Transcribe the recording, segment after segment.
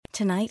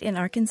Tonight in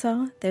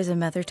Arkansas, there's a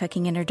mother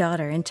tucking in her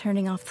daughter and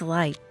turning off the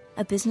light.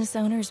 A business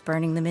owner's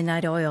burning the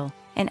midnight oil.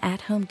 An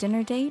at-home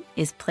dinner date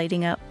is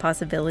plating up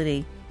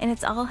possibility. And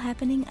it's all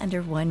happening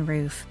under one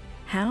roof.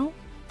 How?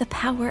 The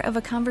power of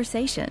a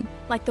conversation,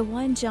 like the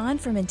one John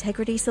from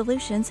Integrity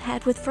Solutions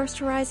had with First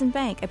Horizon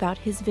Bank about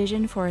his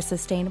vision for a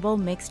sustainable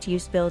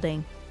mixed-use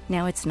building.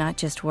 Now it's not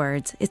just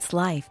words, it's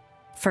life.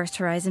 First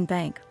Horizon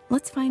Bank.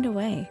 Let's find a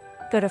way.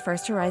 Go to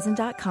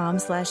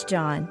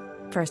firsthorizon.com/John.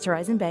 First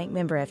Horizon Bank,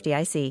 member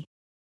FDIC.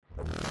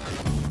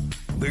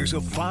 There's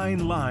a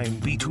fine line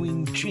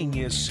between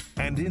genius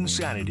and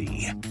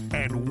insanity,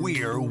 and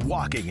we're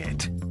walking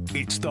it.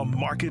 It's the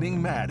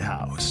Marketing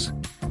Madhouse.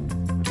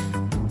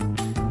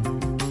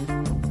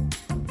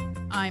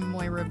 I'm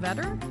Moira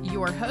Vetter,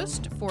 your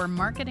host for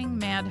Marketing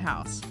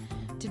Madhouse.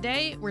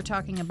 Today, we're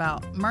talking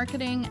about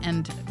marketing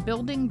and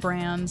building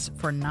brands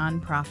for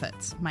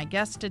nonprofits. My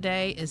guest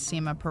today is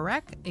Seema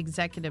Parekh,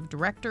 Executive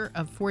Director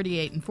of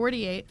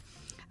 48in48.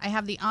 I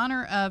have the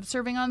honor of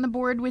serving on the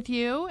board with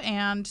you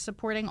and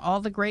supporting all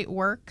the great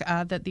work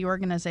that the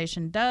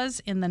organization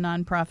does in the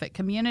nonprofit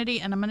community.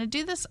 And I'm going to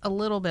do this a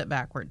little bit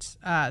backwards.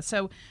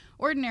 So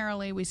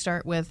ordinarily, we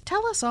start with,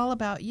 tell us all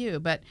about you.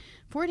 But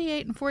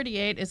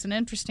 48in48 is an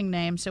interesting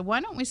name. So why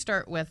don't we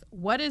start with,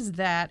 what is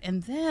that?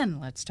 And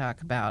then let's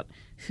talk about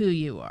who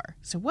you are.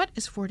 So what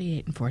is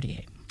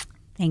 48in48?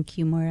 Thank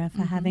you, Moira,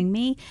 for having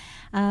me.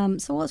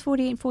 So what's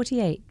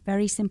 48in48?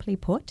 Very simply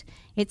put,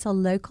 it's a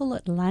local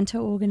Atlanta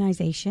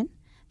organization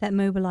that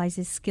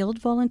mobilizes skilled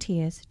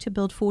volunteers to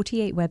build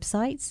 48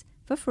 websites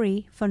for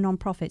free for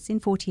nonprofits in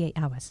 48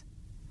 hours.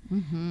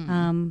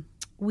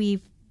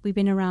 We've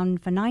been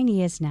around for 9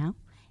 years now,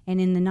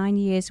 and in the 9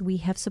 years, we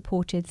have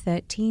supported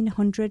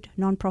 1,300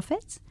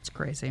 nonprofits. It's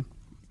crazy.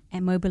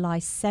 And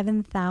mobilized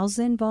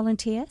 7,000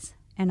 volunteers.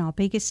 And our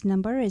biggest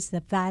number is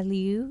the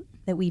value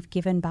that we've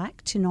given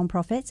back to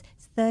nonprofits.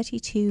 It's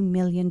 $32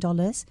 million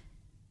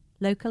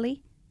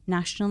locally,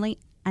 nationally,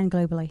 and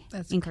globally.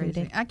 That's included.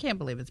 Crazy. I can't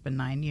believe it's been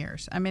 9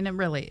 years. I mean,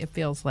 it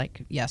feels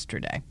like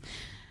yesterday.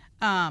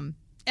 And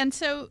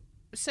so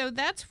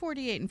that's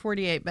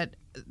 48in48. But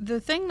the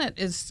thing that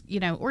is,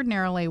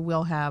 ordinarily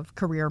we'll have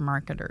career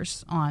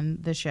marketers on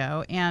the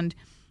show. And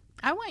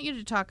I want you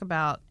to talk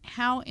about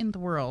how in the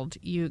world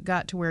you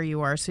got to where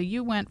you are. So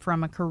you went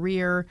from a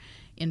career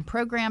in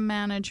program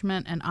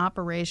management and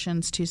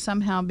operations to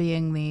somehow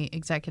being the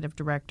executive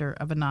director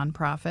of a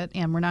nonprofit.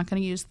 And we're not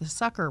going to use the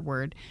sucker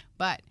word,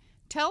 but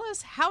tell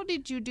us, how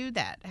did you do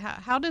that?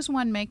 How does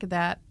one make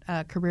that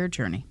career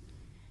journey?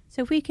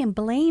 So if we can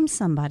blame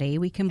somebody,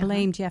 we can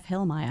blame Jeff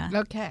Hillmeyer.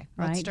 Okay,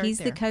 right? Let's start He's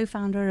there. the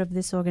co-founder of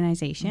this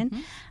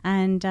organization.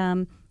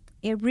 And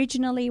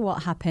originally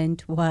what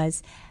happened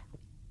was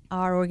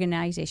our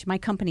organization, my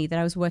company that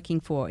I was working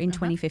for in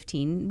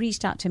 2015,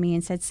 reached out to me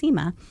and said,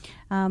 Seema,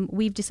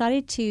 we've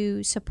decided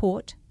to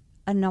support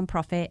a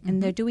nonprofit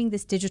and they're doing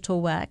this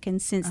digital work.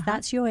 And since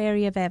that's your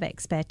area of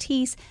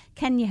expertise,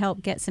 can you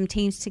help get some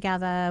teams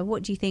together?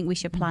 What do you think we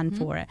should plan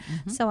for it?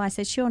 So I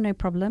said, sure, no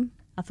problem.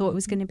 I thought it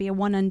was going to be a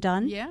one and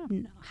done. Yeah.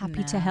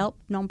 Happy to help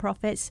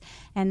nonprofits.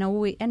 And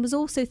was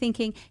also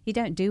thinking, you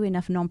don't do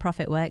enough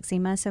nonprofit work,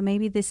 Seema, so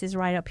maybe this is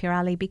right up your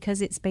alley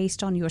because it's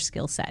based on your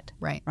skill set.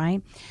 Right.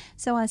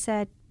 So I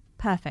said,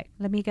 perfect.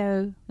 Let me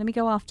go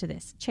after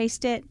this.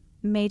 Chased it,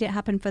 made it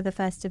happen for the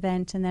first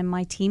event, and then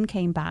my team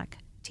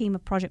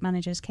of project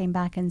managers came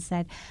back and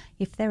said,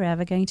 if they're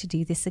ever going to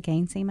do this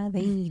again, Seema,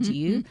 they need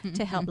you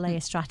to help lay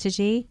a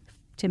strategy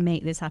to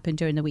make this happen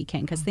during the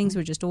weekend, because things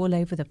were just all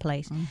over the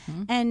place.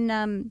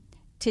 And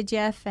to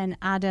Jeff and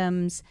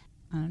Adams,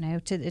 I don't know,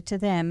 to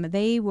them,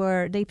 they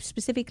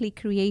specifically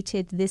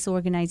created this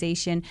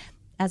organization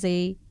as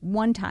a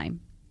one-time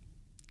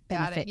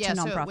benefit to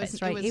nonprofits,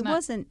 so right? It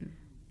wasn't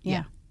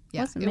meant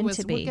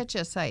to be. We'll get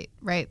you a site,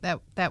 right?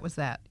 That was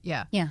that.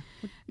 Yeah.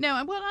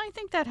 No, well, I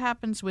think that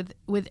happens with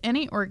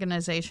any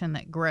organization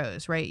that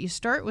grows, right? You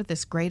start with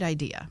this great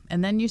idea,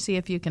 and then you see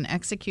if you can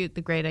execute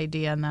the great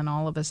idea, and then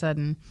all of a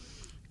sudden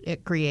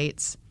it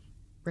creates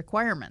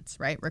requirements,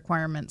 right?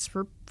 Requirements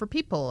for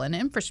people and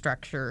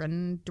infrastructure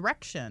and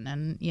direction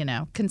and,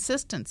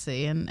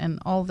 consistency and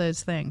all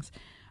those things.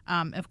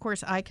 Of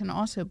course, I can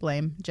also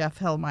blame Jeff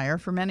Hillmeyer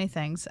for many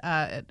things.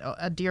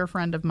 A dear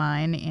friend of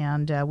mine,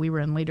 and we were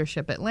in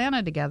Leadership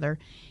Atlanta together.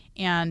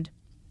 And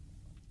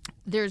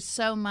there's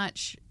so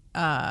much,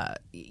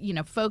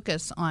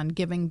 focus on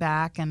giving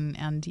back and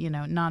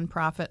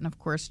nonprofit. And, of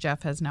course,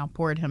 Jeff has now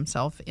poured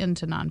himself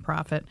into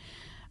nonprofit.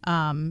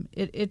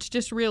 It's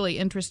just really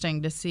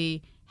interesting to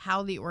see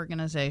how the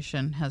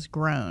organization has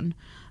grown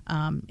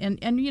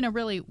and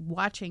really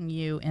watching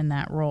you in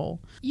that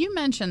role. You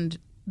mentioned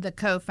the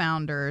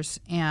co-founders,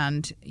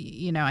 and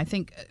I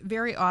think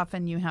very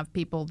often you have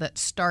people that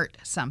start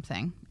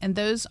something, and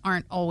those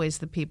aren't always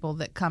the people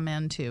that come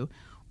in to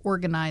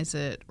organize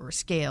it or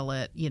scale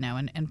it,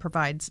 and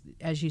provides,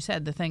 as you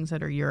said, the things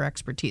that are your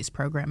expertise,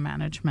 program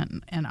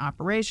management and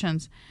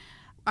operations.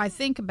 I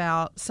think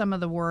about some of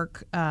the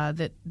work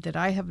that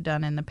I have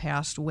done in the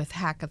past with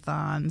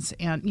hackathons,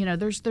 and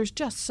there's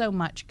just so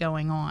much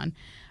going on.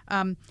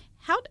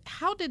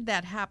 how did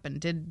that happen?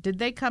 Did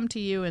they come to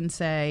you and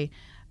say,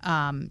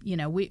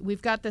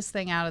 we've got this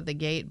thing out of the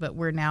gate, but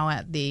we're now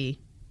at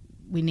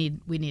we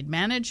need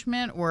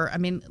management? Or, I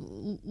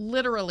mean,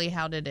 literally,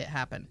 how did it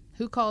happen?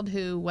 Who called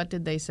who? What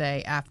did they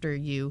say after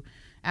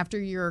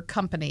your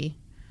company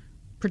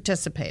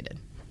participated?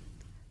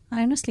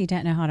 I honestly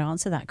don't know how to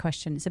answer that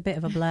question. It's a bit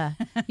of a blur.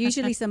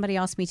 Usually somebody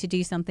asks me to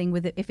do something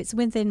with it. If it's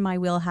within my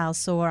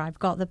wheelhouse or I've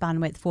got the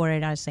bandwidth for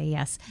it, I say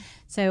yes.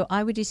 So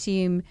I would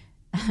assume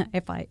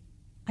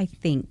I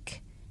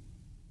think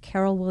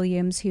Carol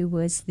Williams, who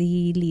was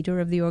the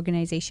leader of the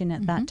organization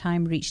at that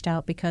time, reached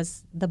out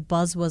because the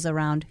buzz was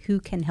around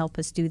who can help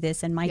us do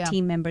this. And my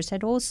team members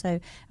had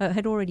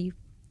already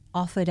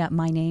offered up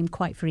my name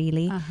quite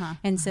freely.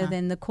 So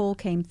then the call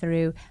came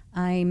through.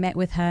 I met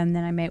with her, and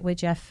then I met with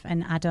Jeff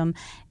and Adam,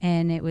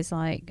 and it was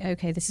like,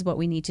 okay, this is what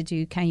we need to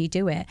do. Can you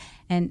do it?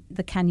 And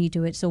the can you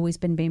do it's always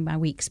been my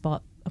weak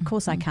spot. Of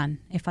course I can.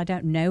 If I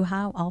don't know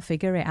how, I'll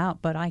figure it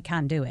out, but I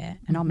can do it,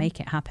 and I'll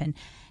make it happen.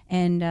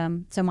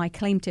 And so my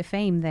claim to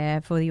fame there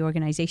for the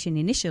organization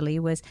initially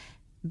was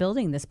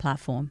building this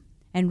platform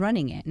and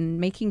running it and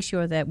making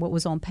sure that what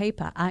was on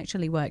paper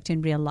actually worked in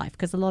real life.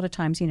 Because a lot of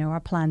times, our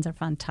plans are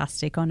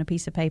fantastic on a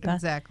piece of paper.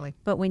 Exactly.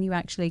 But when you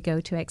actually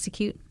go to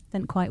execute, it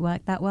didn't quite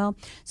work that well.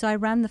 So I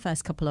ran the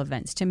first couple of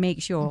events to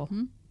make sure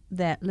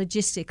that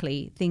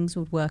logistically things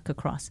would work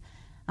across.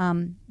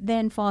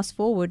 Then fast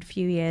forward a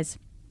few years,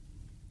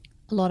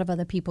 a lot of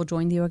other people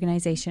joined the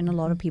organization. A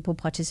lot of people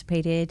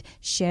participated,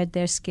 shared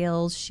their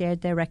skills, shared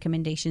their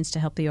recommendations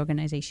to help the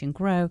organization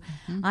grow.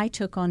 I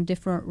took on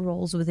different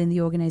roles within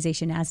the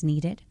organization as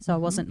needed. So I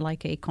wasn't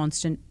like a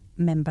constant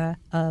member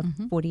of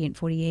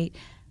 48in48.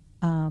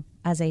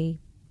 As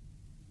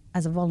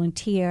a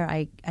volunteer,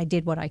 I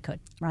did what I could,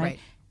 right?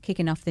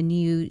 Kicking off the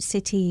new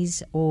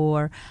cities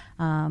or,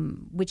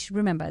 which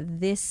remember,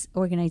 this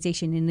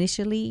organization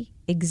initially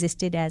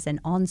existed as an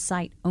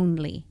on-site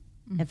only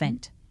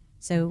event.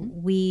 So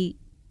we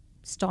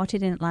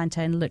started in Atlanta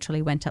and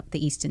literally went up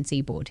the Eastern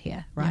Seaboard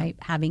here, right?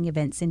 Having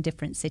events in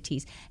different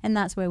cities. And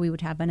that's where we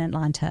would have an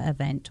Atlanta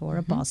event or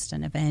a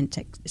Boston event,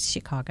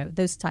 Chicago,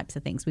 those types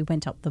of things. We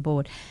went up the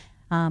board.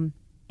 And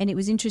it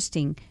was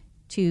interesting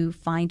to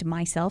find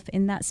myself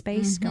in that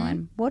space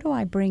going, what do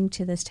I bring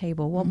to this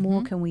table? What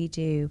more can we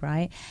do,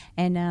 right?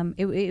 And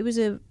it was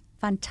a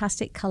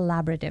fantastic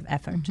collaborative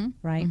effort,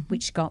 right?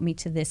 Which got me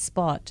to this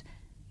spot.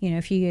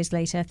 A few years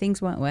later,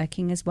 things weren't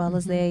working as well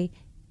as they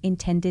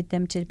intended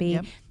them to be.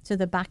 So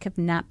the back of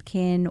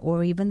napkin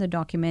or even the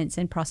documents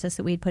and process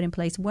that we had put in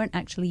place weren't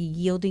actually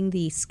yielding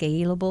the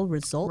scalable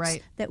results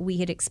that we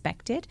had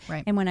expected.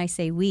 And when I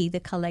say we,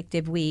 the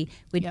collective we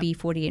would be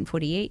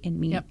 48in48 and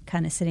me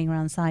kind of sitting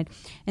around the side.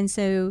 And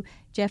so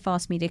Jeff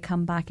asked me to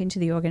come back into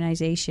the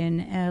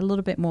organization a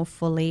little bit more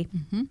fully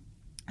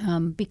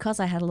because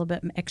I had a little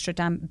bit extra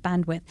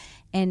bandwidth,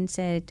 and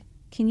said,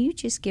 can you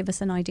just give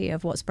us an idea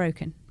of what's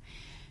broken?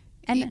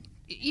 And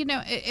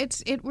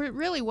it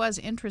really was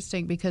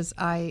interesting because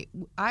I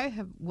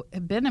have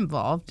been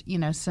involved,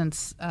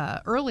 since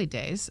early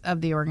days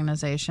of the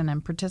organization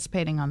and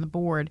participating on the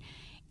board.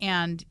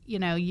 And,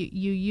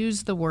 you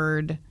use the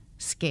word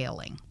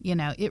scaling.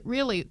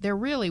 There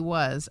really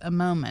was a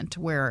moment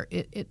where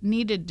it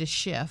needed to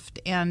shift,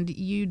 and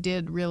you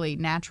did really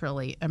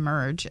naturally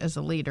emerge as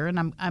a leader.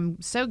 And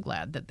I'm so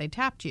glad that they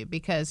tapped you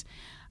because,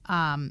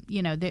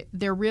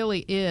 there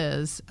really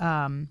is.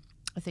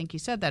 I think you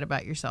said that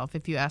about yourself.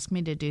 If you ask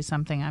me to do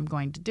something, I'm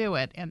going to do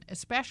it. And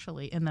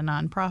especially in the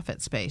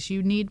nonprofit space,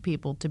 you need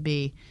people to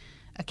be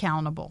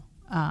accountable.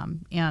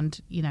 And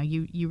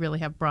you really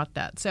have brought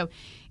that. So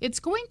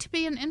it's going to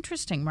be an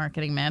interesting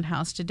Marketing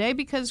Madhouse today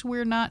because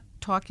we're not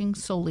talking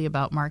solely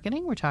about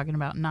marketing. We're talking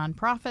about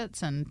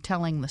nonprofits and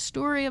telling the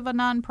story of a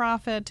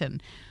nonprofit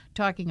and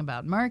talking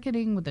about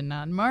marketing with a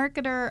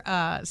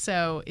non-marketer.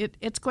 So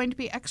it's going to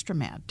be extra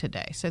mad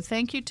today. So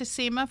thank you to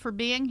Seema for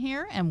being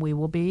here, and we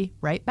will be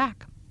right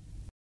back.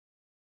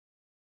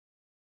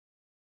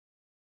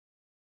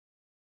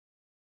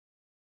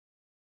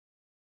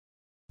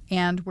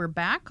 And we're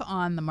back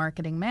on the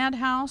Marketing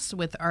Madhouse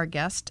with our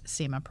guest,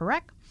 Seema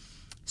Parekh.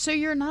 So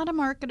you're not a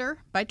marketer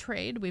by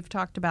trade. We've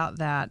talked about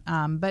that.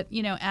 But,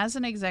 as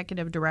an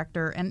executive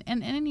director and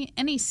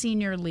any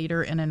senior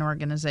leader in an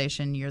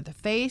organization, you're the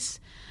face,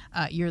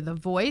 you're the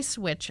voice,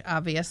 which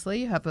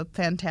obviously you have a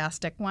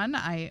fantastic one.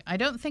 I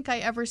don't think I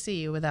ever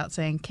see you without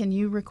saying, can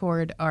you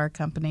record our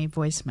company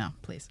voicemail,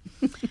 please?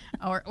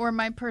 or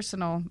my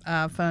personal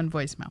phone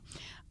voicemail.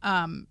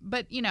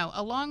 But,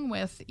 along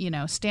with,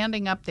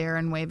 standing up there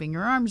and waving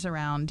your arms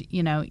around,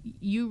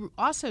 you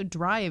also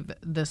drive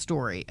the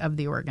story of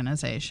the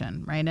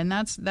organization, right? And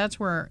that's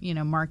where,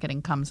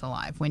 marketing comes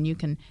alive, when you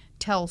can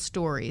tell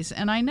stories.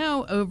 And I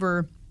know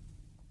over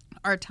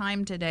our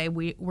time today,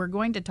 we're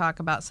going to talk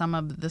about some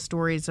of the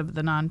stories of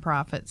the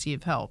nonprofits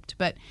you've helped.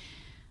 But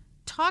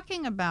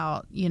talking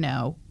about,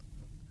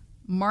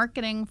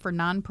 marketing for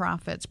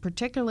nonprofits,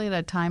 particularly at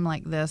a time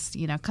like this,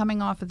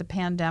 coming off of the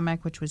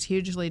pandemic, which was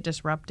hugely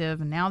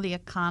disruptive, and now the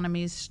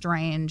economy's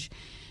strange.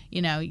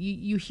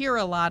 you hear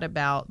a lot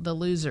about the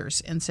losers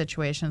in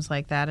situations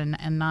like that, and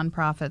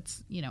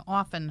nonprofits,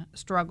 often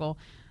struggle.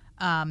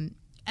 And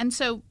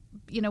so,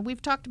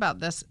 we've talked about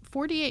this.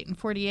 48 and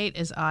 48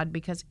 is odd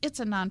because it's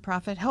a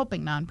nonprofit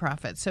helping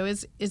nonprofits. So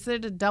is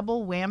it a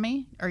double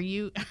whammy? Are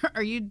you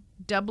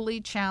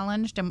doubly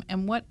challenged?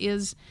 And what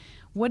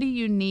do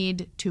you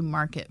need to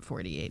market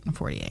 48 and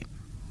 48?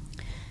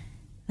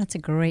 That's a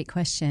great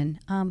question.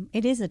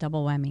 It is a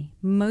double whammy.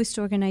 Most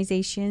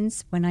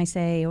organizations, when I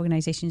say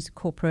organizations,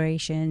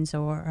 corporations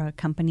or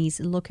companies,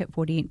 look at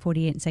 48 and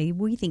 48 and say,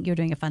 we think you're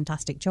doing a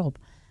fantastic job,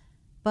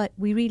 but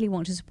we really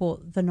want to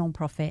support the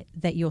nonprofit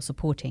that you're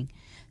supporting.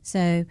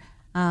 So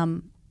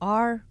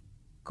our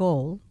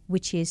goal,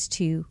 which is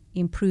to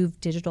improve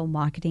digital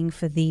marketing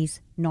for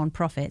these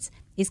nonprofits,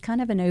 is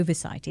kind of an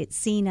oversight. It's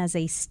seen as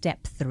a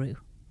step through,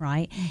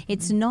 right? Mm-hmm.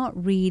 It's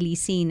not really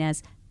seen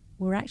as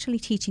we're actually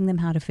teaching them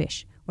how to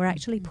fish. We're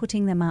actually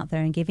putting them out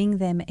there and giving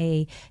them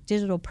a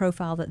digital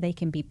profile that they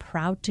can be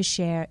proud to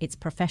share. It's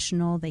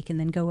professional. They can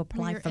then go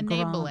apply for grants.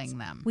 Enabling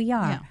them. We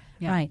are,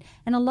 right.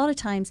 And a lot of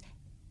times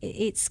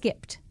it's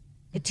skipped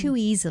too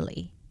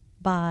easily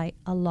by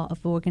a lot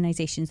of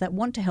organizations that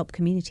want to help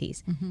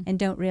communities and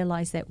don't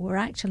realize that we're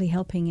actually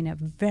helping in a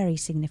very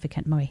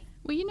significant way.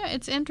 Well,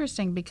 it's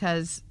interesting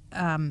because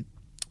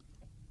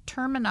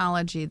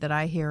terminology that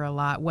I hear a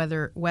lot,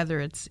 whether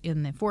it's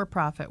in the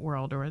for-profit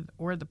world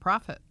or the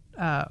profit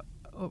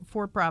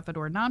for-profit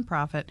or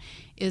nonprofit,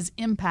 is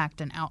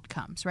impact and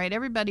outcomes, right?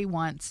 Everybody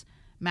wants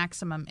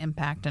maximum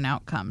impact and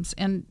outcomes.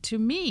 And to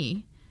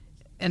me,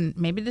 and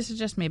maybe this is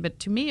just me, but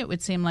to me it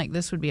would seem like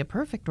this would be a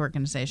perfect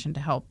organization to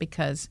help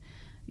because,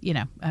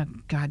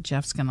 God,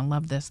 Jeff's going to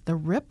love this. The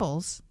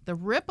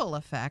ripple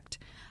effect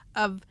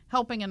of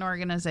helping an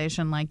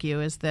organization like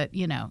you is that,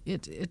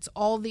 it's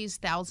all these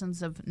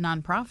thousands of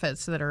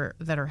nonprofits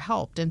that are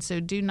helped. And so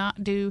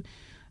do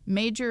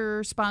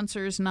major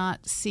sponsors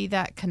not see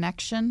that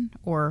connection,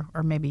 or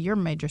maybe your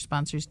major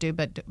sponsors do,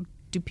 but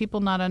do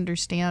people not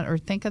understand or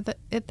think of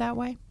it that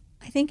way?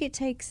 I think it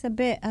takes a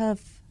bit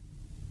of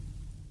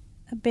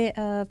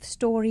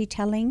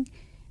storytelling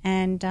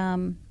and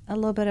a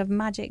little bit of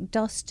magic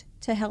dust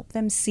to help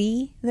them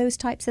see those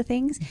types of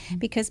things,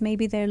 because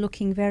maybe they're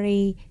looking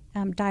very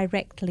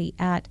directly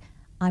at,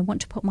 I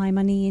want to put my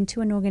money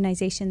into an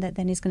organization that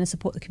then is going to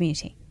support the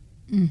community.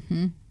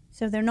 Mm-hmm.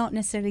 So they're not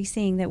necessarily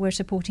seeing that we're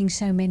supporting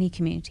so many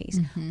communities.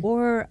 Mm-hmm.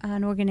 Or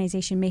an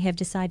organization may have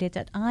decided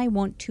that I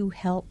want to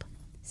help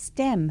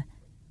STEM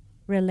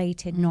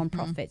related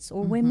nonprofits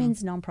or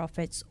women's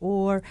nonprofits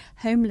or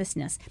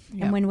homelessness.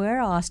 Yep. And when we're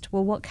asked,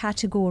 well, what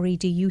category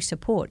do you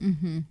support?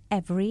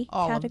 Every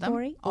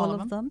category, all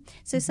of them.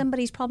 So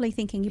somebody's probably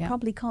thinking, you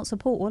probably can't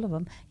support all of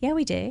them. Yeah,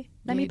 we do.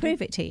 Let me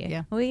prove it to you.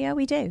 Yeah,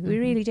 we do. We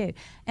really do.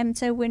 And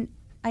so when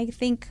I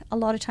think a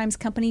lot of times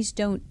companies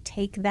don't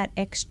take that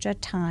extra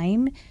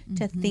time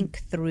to think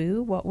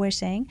through what we're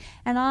saying.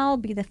 And I'll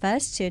be the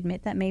first to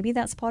admit that maybe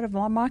that's part of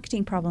our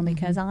marketing problem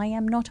because I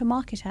am not a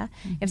marketer.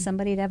 If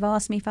somebody had ever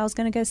asked me if I was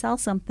going to go sell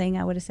something,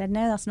 I would have said,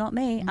 no, that's not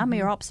me. I'm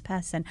your ops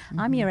person.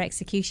 I'm your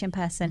execution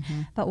person.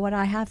 But what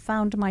I have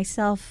found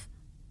myself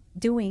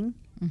doing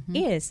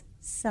is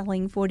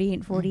selling 48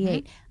 and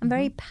 48. I'm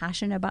very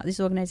passionate about this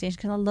organization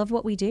because I love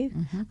what we do.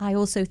 I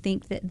also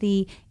think that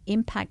the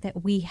impact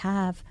that we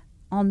have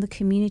on the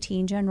community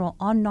in general,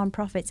 on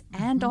nonprofits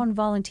and on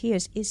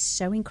volunteers is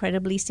so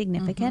incredibly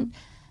significant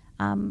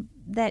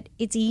that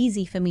it's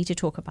easy for me to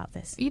talk about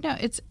this.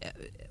 It's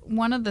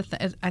one of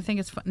the I think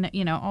it's fun,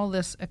 all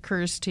this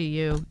occurs to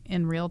you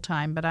in real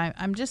time, but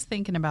I'm just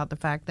thinking about the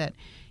fact that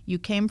you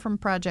came from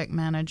project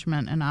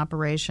management and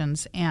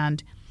operations,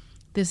 and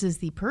this is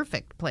the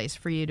perfect place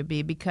for you to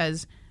be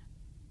because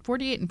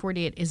 48 and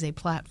 48 is a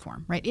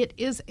platform, right? It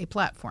is a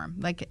platform.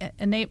 Like,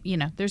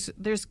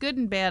 there's good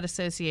and bad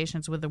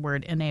associations with the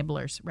word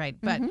enablers, right?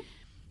 But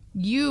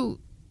you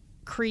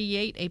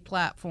create a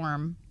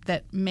platform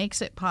that makes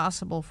it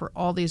possible for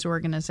all these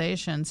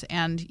organizations.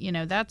 And,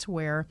 that's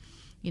where,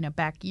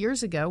 back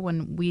years ago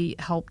when we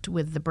helped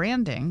with the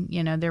branding,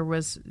 there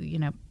was,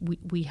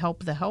 we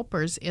help the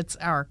helpers. It's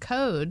our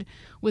code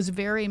was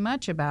very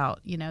much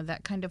about,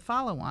 that kind of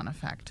follow-on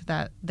effect,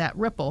 that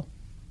ripple.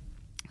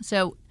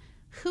 So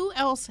who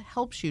else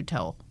helps you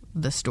tell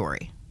the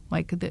story?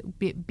 Like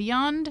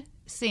beyond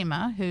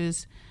Seema,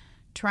 who's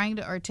trying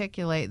to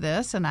articulate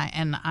this, and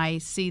I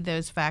see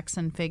those facts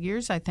and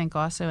figures. I think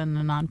also in the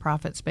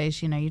nonprofit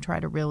space, you try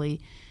to really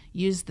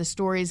use the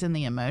stories and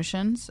the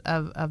emotions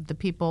of the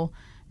people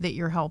that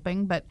you're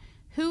helping. But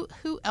who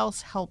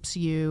else helps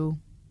you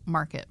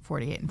market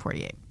 48 and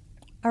 48?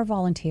 Our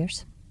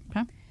volunteers.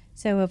 Okay.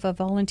 So if a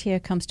volunteer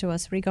comes to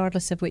us,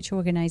 regardless of which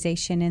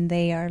organization, and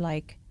they are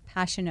like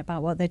passionate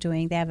about what they're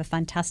doing, they have a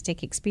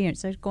fantastic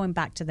experience. They're going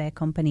back to their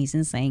companies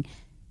and saying,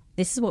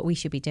 this is what we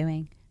should be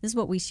doing. This is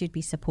what we should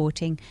be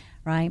supporting,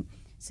 right?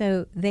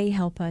 So they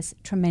help us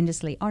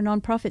tremendously. Our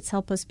nonprofits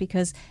help us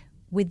because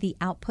with the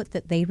output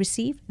that they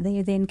receive,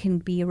 they then can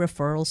be a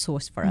referral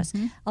source for us.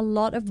 A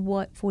lot of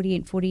what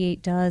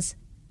 48 does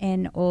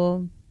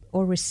or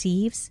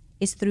receives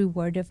is through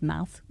word of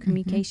mouth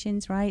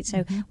communications, right?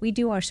 So we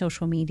do our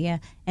social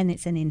media, and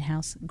it's an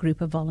in-house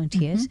group of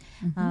volunteers.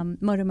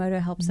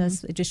 MADHOUSE helps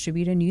us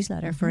distribute a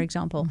newsletter, for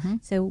example,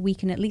 so we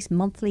can at least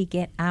monthly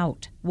get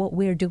out what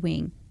we're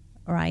doing,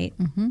 right,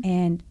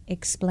 and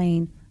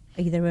explain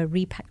either a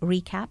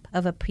recap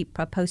of a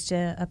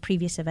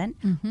previous event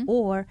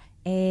or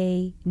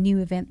a new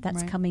event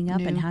that's coming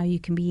up and how you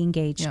can be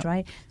engaged,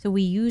 right? So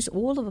we use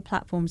all of the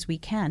platforms we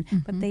can,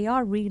 but they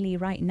are really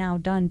right now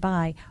done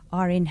by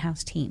our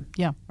in-house team,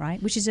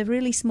 right? Which is a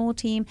really small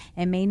team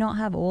and may not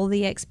have all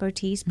the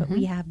expertise, but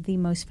we have the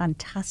most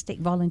fantastic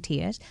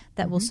volunteers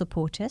that will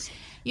support us.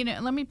 You know,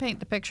 let me paint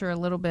the picture a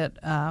little bit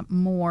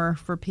more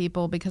for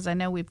people, because I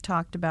know we've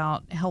talked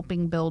about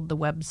helping build the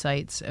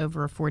websites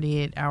over a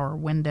 48-hour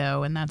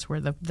window, and that's where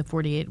the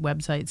 48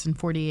 websites and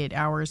 48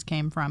 hours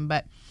came from.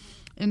 But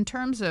in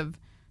terms of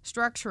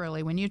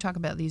structurally, when you talk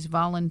about these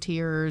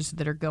volunteers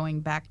that are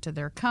going back to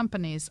their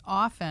companies,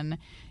 often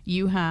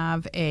you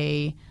have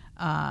a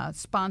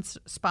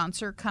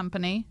sponsor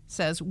company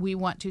says, we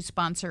want to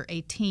sponsor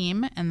a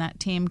team, and that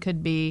team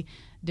could be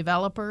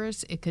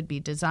developers, it could be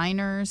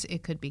designers,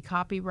 it could be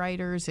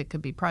copywriters, it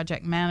could be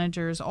project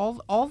managers,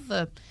 all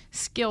the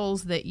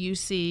skills that you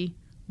see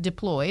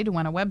deployed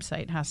when a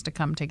website has to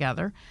come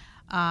together.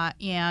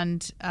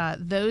 And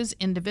those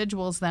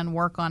individuals then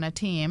work on a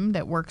team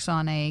that works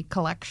on a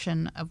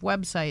collection of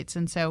websites.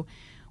 And so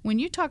when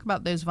you talk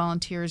about those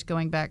volunteers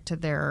going back to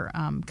their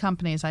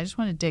companies, I just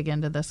want to dig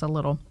into this a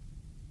little.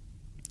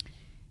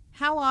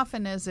 How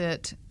often is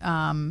it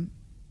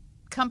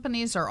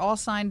companies are all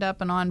signed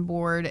up and on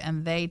board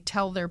and they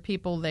tell their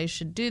people they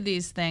should do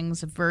these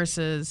things,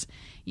 versus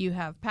you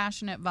have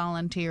passionate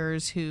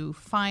volunteers who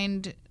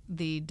find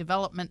the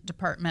development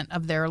department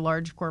of their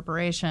large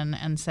corporation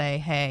and say,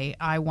 hey,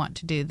 I want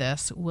to do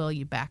this. Will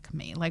you back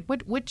me? Like,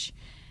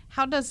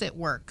 how does it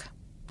work,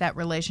 that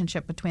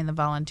relationship between the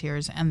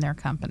volunteers and their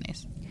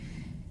companies?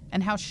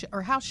 And how should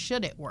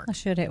it work? How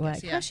should it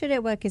work? How should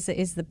it work is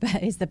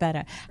the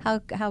better.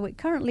 How it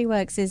currently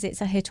works is it's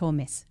a hit or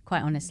miss,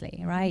 quite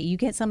honestly, right? You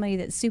get somebody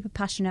that's super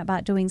passionate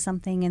about doing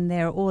something and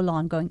they're all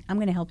on going, I'm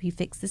going to help you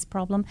fix this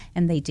problem,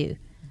 and they do,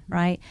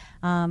 right?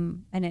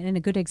 And a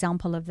good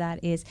example of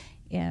that is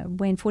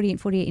when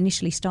 48in48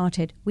 initially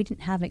started, we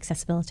didn't have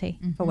accessibility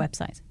for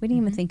websites. We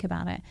didn't even think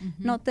about it.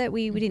 Not that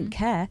we didn't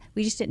care,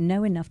 we just didn't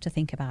know enough to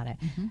think about it.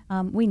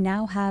 We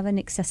now have an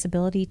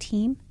accessibility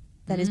team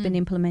that has been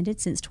implemented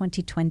since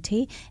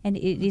 2020, and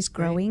it is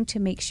growing to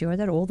make sure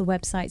that all the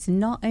websites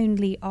not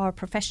only are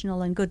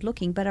professional and good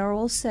looking, but are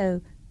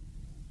also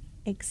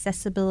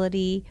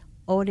accessibility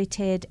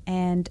audited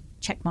and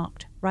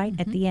checkmarked right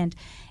at the end.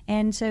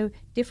 And so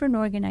different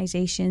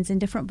organizations and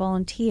different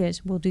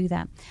volunteers will do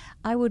that.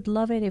 I would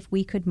love it if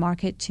we could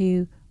market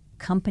to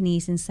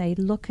companies and say,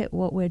 look at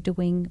what we're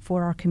doing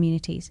for our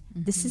communities.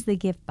 This is the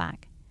give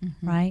back,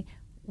 right?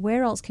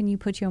 Where else can you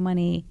put your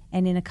money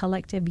and in a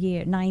collective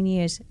year, 9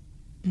 years,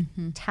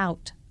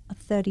 tout a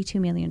 $32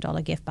 million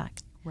gift back?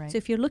 Right. So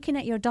if you're looking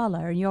at your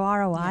dollar and your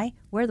ROI,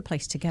 we're the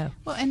place to go.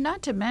 Well, and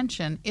not to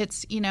mention,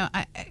 it's,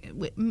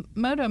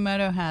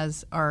 MADHOUSE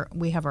has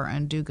we have our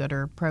own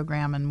do-gooder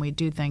program, and we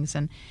do things.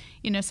 And,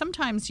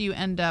 sometimes you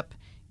end up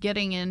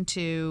getting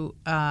into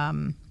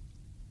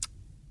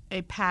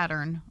a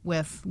pattern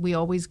with, we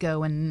always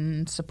go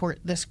and support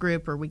this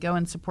group, or we go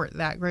and support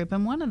that group.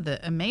 And one of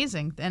the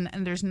amazing, and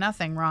there's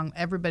nothing wrong,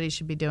 everybody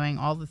should be doing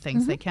all the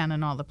things they can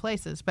in all the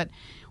places. But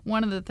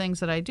one of the things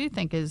that I do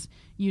think is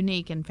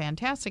unique and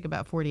fantastic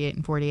about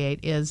 48in48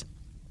 is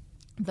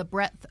the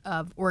breadth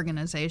of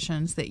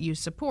organizations that you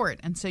support.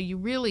 And so you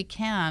really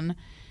can,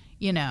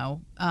 you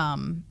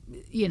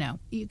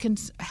can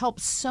help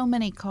so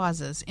many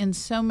causes in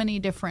so many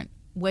different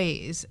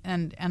ways,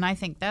 and I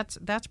think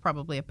that's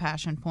probably a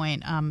passion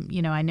point.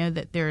 I know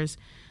that there's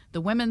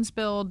the women's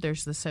build,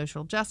 there's the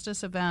social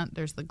justice event,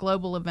 there's the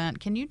global event.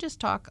 Can you just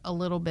talk a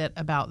little bit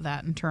about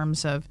that in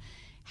terms of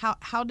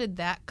how did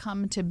that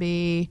come to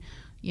be?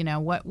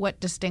 What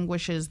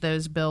distinguishes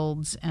those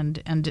builds,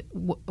 and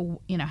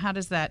how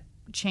does that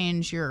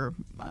change your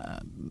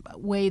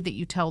way that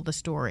you tell the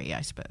story,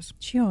 I suppose?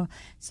 Sure.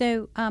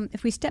 So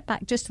if we step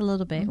back just a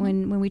little bit,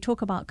 when we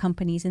talk about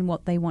companies and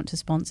what they want to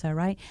sponsor,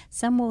 right?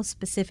 Some will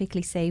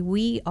specifically say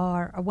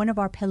one of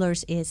our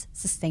pillars is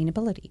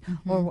sustainability,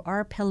 or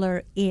our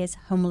pillar is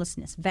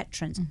homelessness,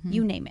 veterans,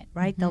 you name it,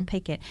 right? They'll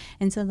pick it.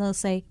 And so they'll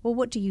say, well,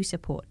 what do you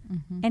support?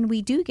 And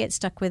we do get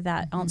stuck with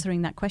that,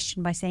 answering that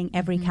question by saying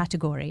every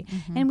category.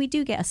 And we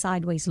do get a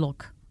sideways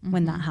look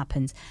when that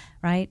happens,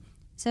 right?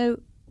 So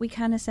we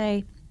kind of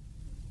say,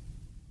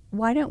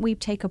 why don't we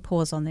take a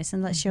pause on this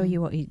and let's show you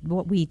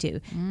what we do.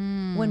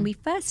 When we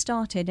first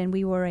started, and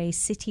we were a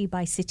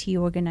city-by-city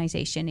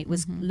organization, it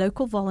was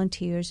local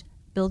volunteers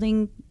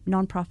building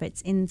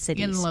nonprofits in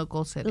cities. In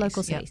local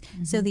cities. Yep.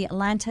 So the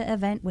Atlanta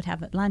event would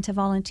have Atlanta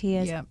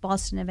volunteers,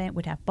 Boston event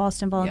would have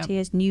Boston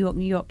volunteers, New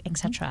York,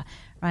 etc.,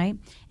 right?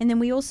 And then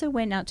we also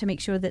went out to make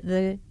sure that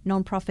the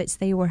nonprofits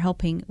they were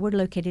helping were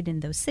located in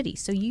those cities.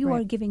 So you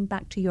are giving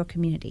back to your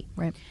community.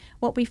 Right.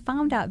 What we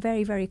found out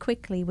very, very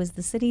quickly was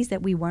the cities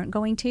that we weren't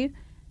going to,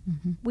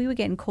 we were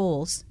getting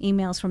calls,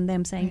 emails from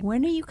them saying,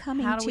 when are you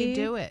coming How do we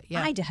do it?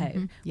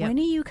 Idaho? When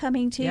are you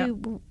coming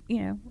to,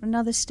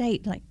 another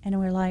state? And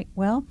we're like,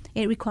 well,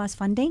 it requires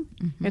funding,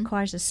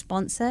 requires a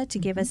sponsor to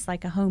give us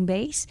like a home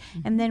base.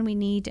 And then we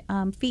need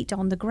feet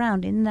on the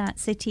ground in that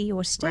city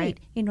or state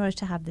in order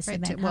to have this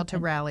event happen. To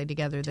rally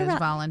together those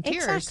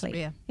volunteers.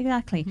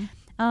 Exactly.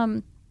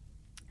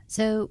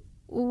 So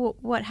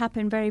what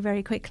happened very,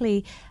 very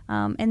quickly,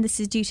 and this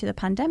is due to the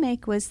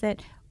pandemic, was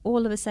that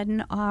all of a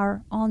sudden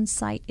our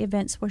on-site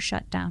events were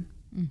shut down.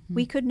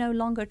 We could no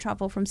longer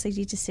travel from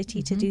city to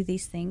city to do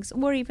these things,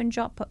 or even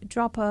jump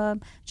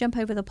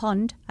over the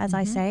pond, as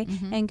I say,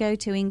 and go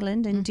to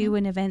England and do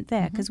an event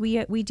there, because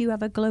we do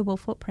have a global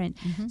footprint.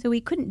 So we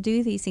couldn't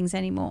do these things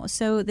anymore.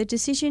 So the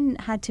decision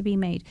had to be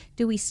made.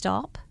 Do we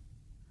stop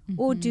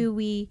or do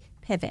we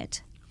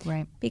pivot?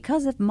 Right.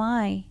 Because of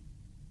my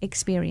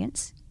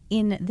experience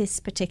in this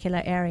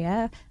particular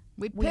area,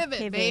 we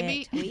pivot,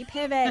 baby. We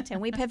pivot,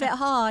 and we pivot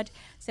hard.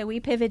 So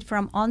we pivot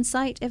from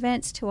on-site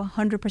events to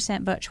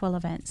 100% virtual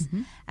events.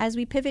 As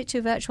we pivot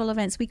to virtual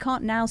events, we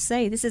can't now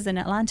say this is an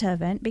Atlanta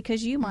event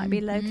because you might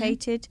be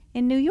located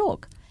in New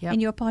York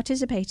and you're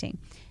participating.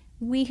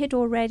 We had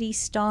already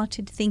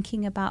started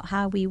thinking about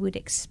how we would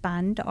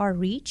expand our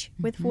reach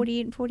with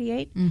 48 and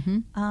 48.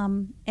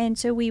 And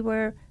so we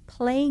were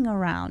toying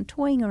around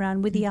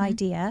with the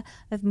idea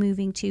of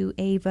moving to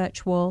a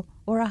virtual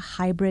or a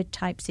hybrid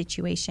type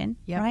situation,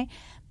 right?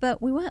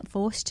 But we weren't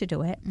forced to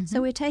do it.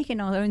 So we're taking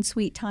our own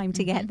sweet time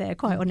to get there,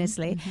 quite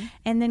honestly.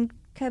 And then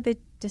COVID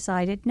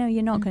decided, no,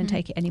 you're not going to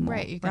take it anymore,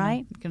 right? You're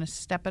going to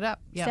step it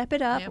up. Step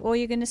it up, or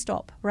you're going to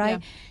stop,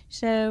 right?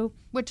 So,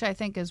 which I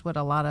think is what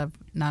a lot of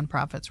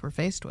nonprofits were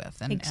faced with.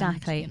 And,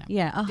 exactly. And,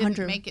 yeah,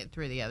 didn't make it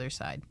through the other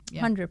side.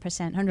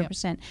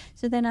 100%.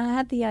 So then I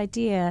had the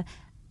idea,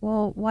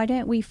 well, why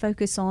don't we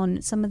focus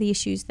on some of the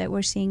issues that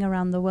we're seeing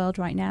around the world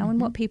right now and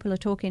what people are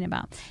talking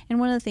about? And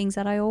one of the things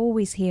that I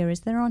always hear is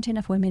there aren't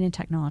enough women in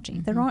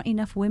technology. There aren't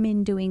enough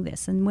women doing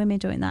this and women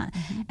doing that.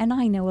 And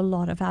I know a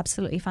lot of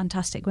absolutely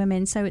fantastic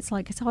women, so it's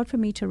hard for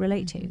me to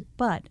relate to.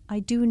 But I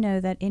do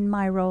know that in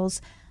my roles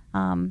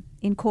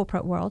in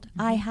corporate world,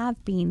 I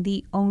have been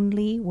the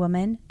only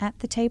woman at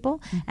the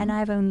table, and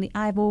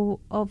I've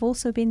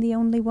also been the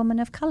only woman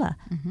of color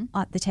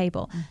at the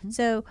table.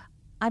 So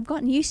I've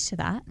gotten used to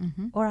that,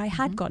 or I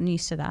had gotten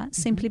used to that,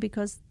 simply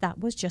because that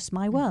was just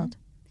my world.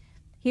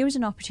 Here is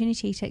an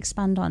opportunity to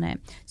expand on it.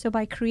 So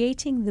by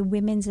creating the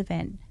women's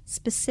event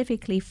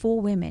specifically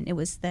for women, it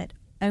was that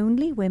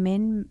only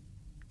women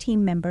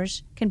team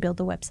members can build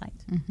the website.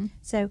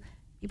 So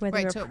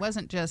so it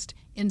wasn't just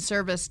in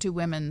service to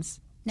women's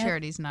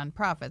charities,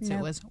 nonprofits. It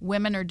was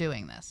women are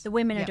doing this. The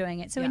women are doing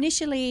it. So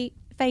initially,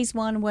 phase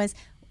 1 was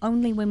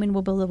only women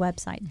will build a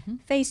website.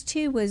 Phase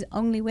 2 was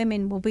only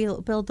women will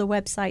build the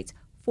websites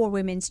for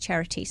women's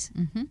charities.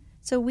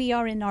 So we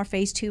are in our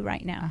phase 2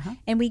 right now.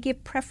 And we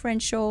give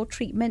preferential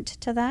treatment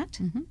to that,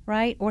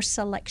 right? Or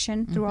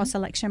selection through our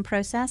selection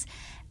process.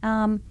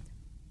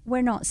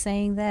 We're not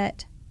saying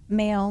that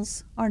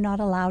males are not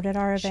allowed at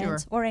our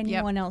events or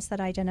anyone else that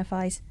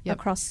identifies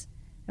across,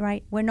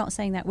 right? We're not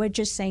saying that. We're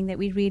just saying that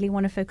we really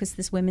want to focus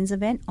this women's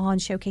event on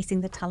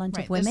showcasing the talent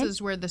of women. This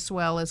is where the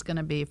swell is going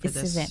to be for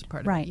this event.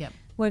 Part right. of it.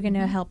 We're going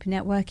to help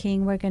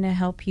networking. We're going to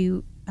help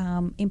you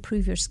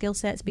improve your skill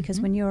sets, because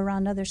when you're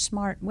around other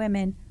smart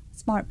women,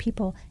 smart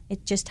people,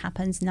 it just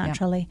happens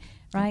naturally,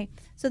 right?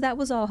 So that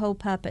was our whole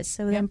purpose.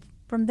 So then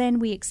from then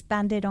we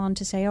expanded on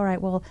to say, all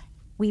right, well,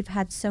 we've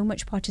had so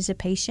much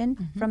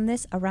participation from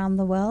this around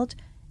the world.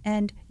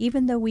 And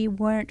even though we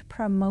weren't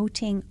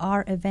promoting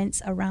our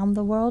events around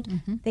the world,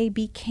 they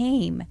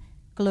became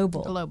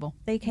global.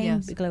 They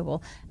came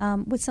global.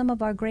 With some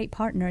of our great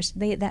partners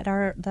that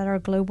are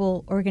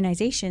global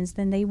organizations,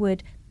 then they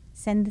would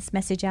send this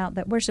message out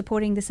that we're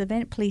supporting this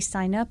event, please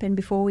sign up. And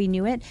before we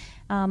knew it,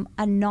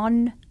 a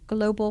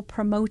non-global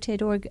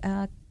promoted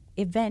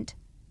event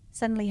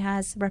suddenly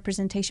has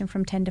representation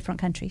from 10 different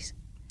countries.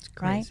 It's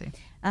crazy. Right?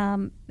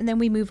 And then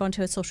we move on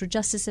to a social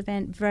justice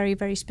event, very,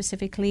 very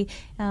specifically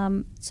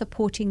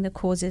supporting the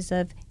causes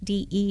of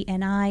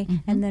DE&I,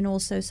 and then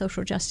also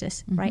social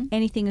justice, right?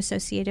 Anything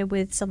associated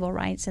with civil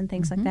rights and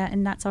things like that.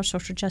 And that's our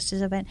social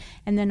justice event.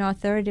 And then our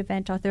third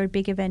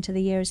big event of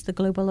the year is the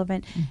global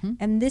event.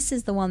 And this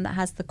is the one that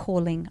has the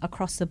calling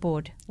across the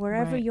board.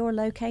 Wherever you're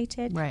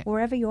located,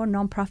 wherever your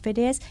nonprofit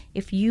is,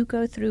 if you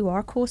go through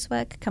our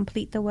coursework,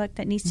 complete the work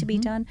that needs to be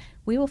done,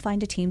 we will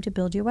find a team to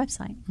build your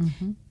website.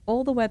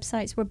 All the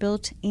websites were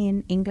built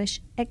in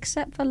English,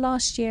 except for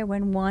last year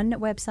when one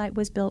website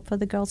was built for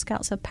the Girl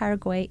Scouts of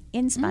Paraguay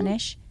in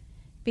Spanish,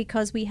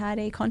 because we had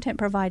a content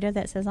provider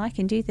that says, I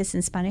can do this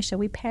in Spanish. So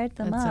we paired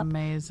them up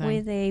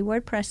with a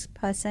WordPress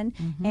person,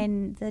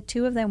 and the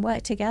two of them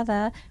worked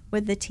together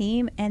with the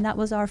team, and that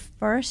was our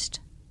first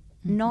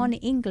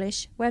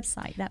non-English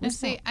website. That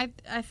was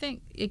I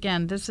think,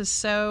 again, this is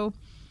so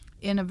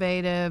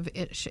innovative.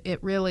 It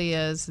really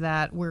is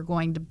that we're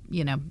going to,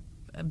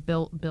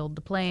 build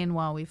the plane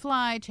while we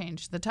fly,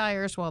 change the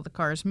tires while the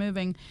car's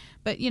moving.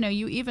 But,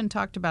 you even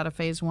talked about a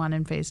phase 1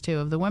 and phase 2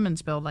 of the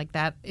women's build, like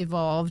that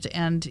evolved.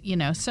 And,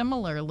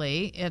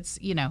 similarly, it's,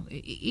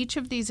 each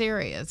of these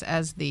areas,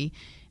 as the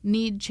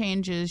need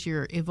changes,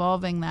 you're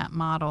evolving that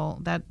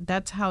model.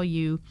 That's how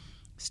you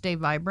stay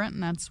vibrant,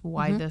 and that's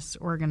why this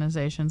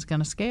organization's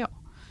going to scale.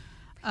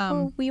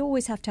 Well, we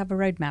always have to have a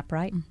roadmap,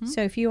 right?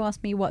 So if you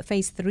ask me what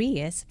phase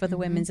 3 is for the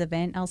women's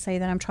event, I'll say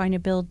that I'm trying to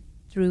build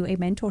through a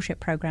mentorship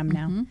program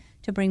now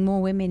to bring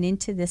more women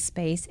into this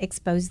space,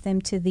 expose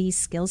them to these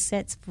skill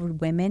sets for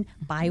women,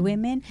 by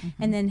women,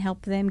 and then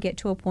help them get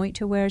to a point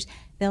to where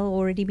they'll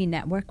already be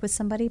networked with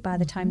somebody by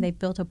the time they've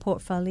built a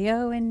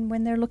portfolio. And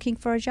when they're looking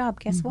for a job,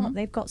 guess what?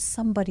 They've got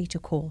somebody to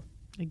call.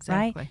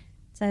 Exactly. Right?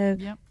 So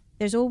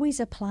there's always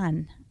a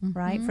plan,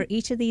 right? For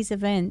each of these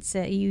events,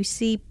 you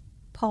see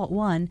part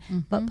 1,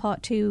 but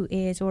part 2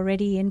 is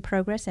already in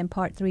progress and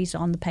part 3 is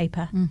on the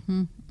paper.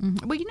 Well,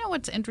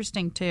 what's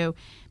interesting too,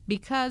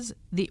 because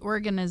the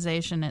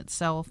organization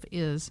itself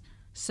is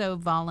so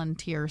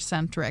volunteer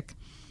centric,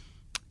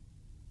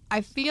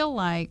 I feel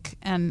like,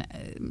 and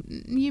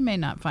you may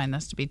not find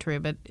this to be true,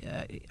 but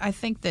I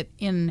think that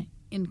in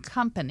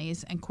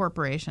companies and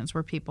corporations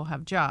where people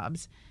have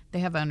jobs, they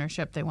have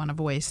ownership, they want a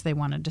voice, they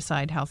want to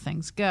decide how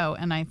things go.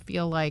 And I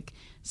feel like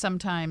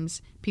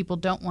sometimes people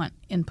don't want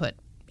input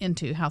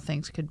into how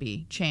things could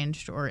be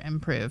changed or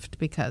improved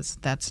because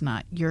that's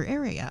not your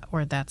area,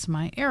 or that's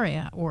my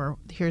area, or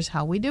here's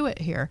how we do it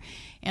here.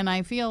 And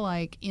I feel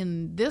like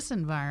in this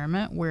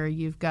environment where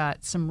you've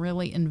got some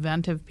really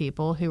inventive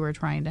people who are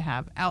trying to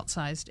have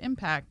outsized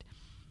impact,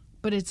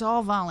 but it's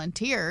all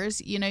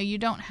volunteers, you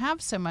don't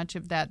have so much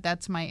of that.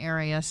 That's my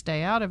area,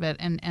 stay out of it.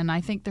 And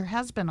I think there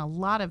has been a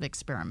lot of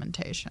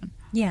experimentation.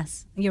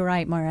 Yes, you're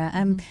right, Maura.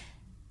 I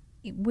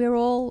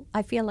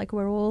feel like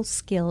we're all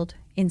skilled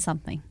in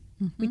something.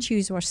 We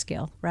choose our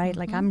skill, right?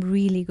 Like I'm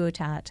really good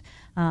at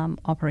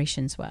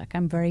operations work.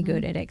 I'm very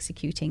good at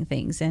executing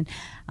things. And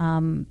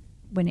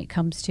when it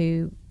comes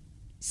to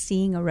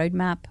seeing a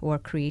roadmap or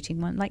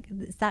creating one, like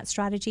that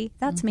strategy,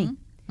 that's me.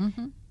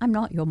 I'm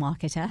not your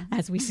marketer,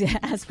 as we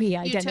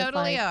identify. You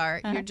totally are.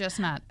 You're just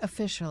not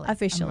official.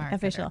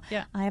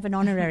 Yeah. I have an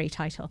honorary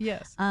title.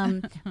 Yes.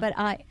 But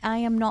I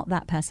am not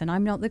that person.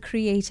 I'm not the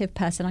creative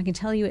person. I can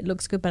tell you it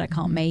looks good, but I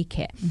can't make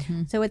it.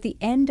 So at the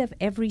end of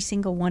every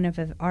single one of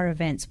our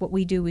events, what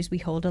we do is we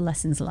hold a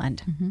lessons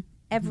learned.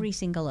 Every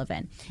single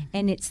event.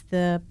 And it's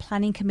the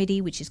planning committee,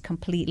 which is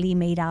completely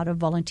made out of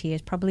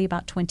volunteers, probably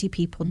about 20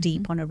 people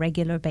deep on a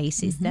regular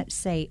basis that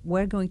say,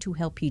 we're going to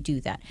help you do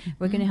that.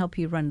 We're going to help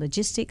you run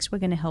logistics. We're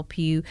going to help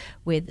you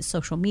with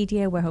social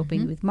media. We're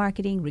helping you with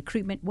marketing,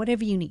 recruitment,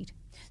 whatever you need.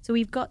 So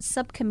we've got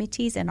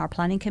subcommittees in our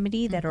planning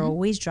committee that are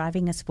always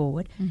driving us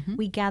forward.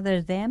 We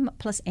gather them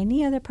plus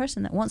any other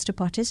person that wants to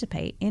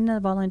participate in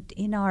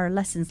our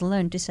lessons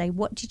learned to say,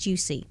 what did you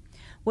see?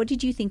 What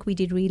did you think we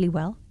did really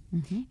well?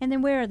 And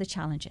then where are the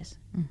challenges,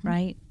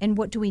 right? And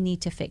what do we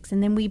need to fix?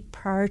 And then we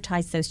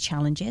prioritize those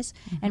challenges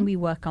and we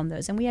work on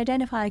those. And we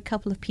identify a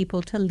couple of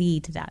people to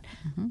lead that.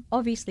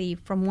 Obviously,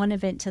 from one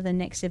event to the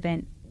next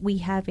event, we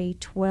have a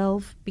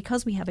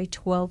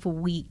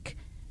 12-week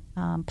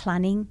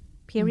planning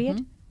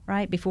period,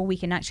 right? Before we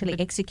can actually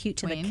execute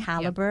to the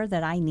caliber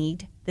that I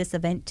need this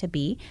event to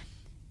be.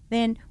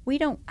 Then we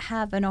don't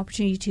have an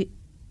opportunity to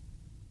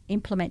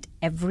implement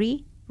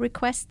every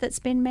request that's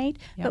been made,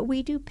 but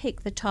we do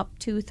pick the top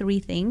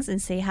 2-3 things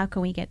and say, how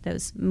can we get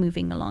those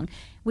moving along,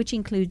 which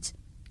includes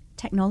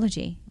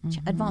technology,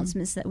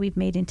 advancements that we've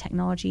made in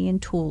technology and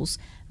tools,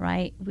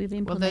 right? We've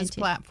implemented... Well, those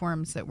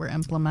platforms that were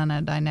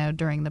implemented, I know,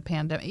 during the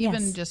pandemic,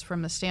 even just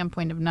from the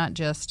standpoint of not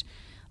just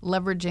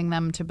leveraging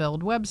them to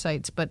build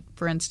websites, but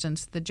for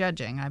instance, the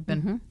judging. I've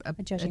been a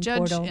judge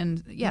portal.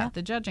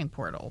 The judging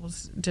portal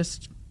was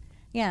just...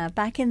 Yeah,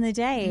 back in the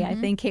day, I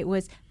think it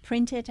was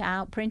print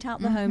out the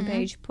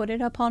homepage, put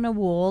it up on a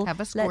wall. Have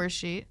a score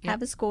sheet.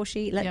 Have a score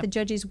sheet, let the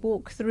judges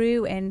walk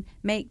through and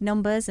make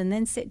numbers and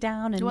then sit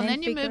down and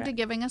then you moved to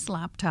giving us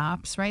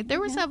laptops, right? There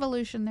was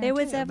evolution there. There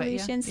was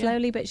evolution,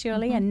 slowly but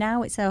surely, and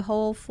now it's a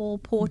whole full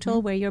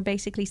portal where you're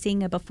basically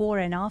seeing a before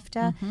and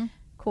after.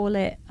 Call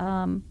it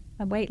a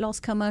weight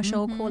loss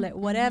commercial, call it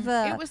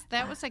whatever.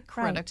 That was a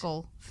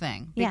critical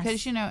thing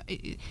because,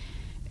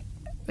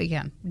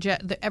 again,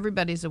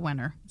 everybody's a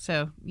winner.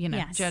 So,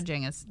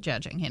 judging is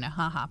judging,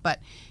 haha. But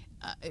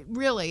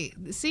really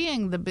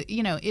seeing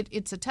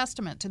it's a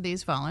testament to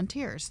these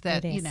volunteers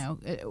that,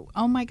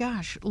 oh my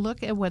gosh,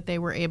 look at what they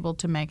were able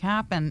to make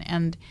happen.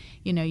 And,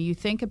 you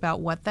think about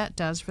what that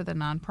does for the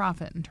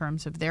nonprofit in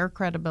terms of their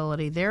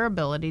credibility, their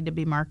ability to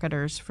be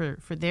marketers for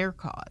their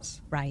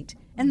cause. Right.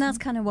 And that's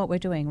kind of what we're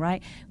doing,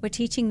 right? We're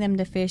teaching them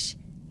to fish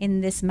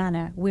in this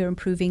manner. We're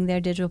improving their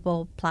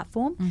digital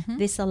platform.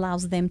 This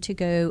allows them to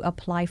go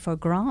apply for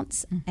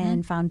grants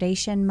and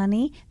foundation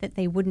money that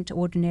they wouldn't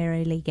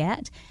ordinarily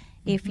get.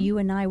 If you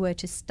and I were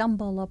to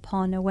stumble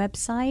upon a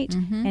website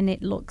and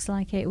it looks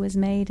like it was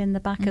made in the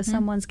back of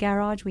someone's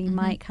garage, we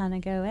might kind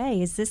of go,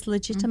 hey, is this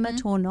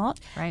legitimate or not?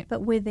 Right.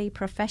 But with a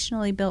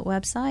professionally built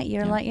website,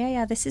 you're like,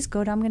 yeah, this is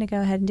good. I'm going to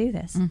go ahead and do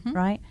this,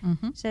 right?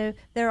 So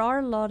there are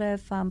a lot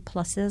of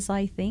pluses,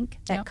 I think,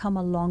 that come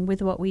along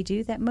with what we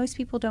do that most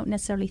people don't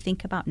necessarily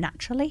think about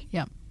naturally.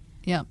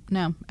 Yeah,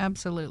 no,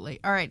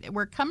 absolutely. All right,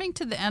 we're coming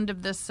to the end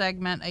of this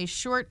segment. A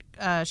short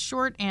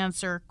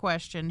answer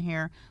question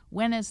here.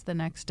 When is the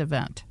next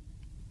event?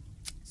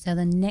 So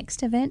the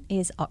next event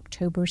is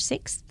October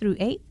 6th through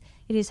 8th.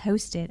 It is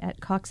hosted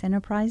at Cox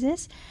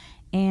Enterprises,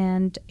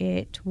 and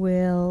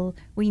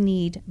we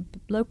need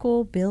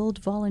local build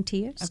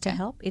volunteers to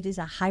help. It is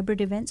a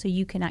hybrid event, so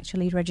you can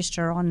actually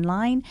register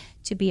online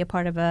to be a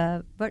part of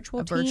a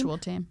virtual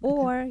team.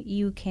 Or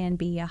you can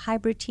be a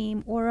hybrid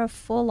team or a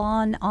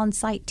full-on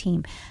on-site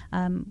team.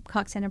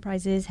 Cox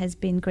Enterprises has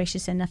been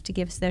gracious enough to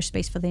give us their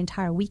space for the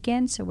entire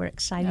weekend, so we're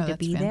excited to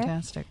be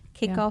fantastic.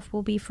 there. Kickoff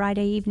will be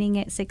Friday evening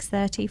at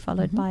 6:30,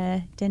 followed by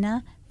a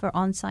dinner for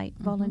on-site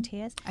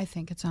volunteers. I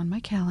think it's on my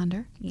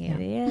calendar. Yeah,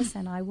 it is,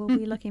 and I will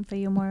be looking for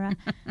you, Moira.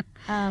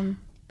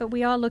 But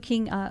we are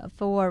looking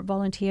for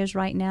volunteers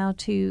right now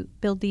to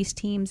build these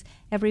teams.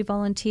 Every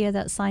volunteer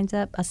that signs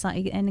up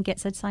and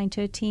gets assigned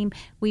to a team,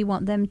 we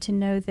want them to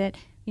know that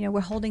we're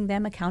holding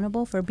them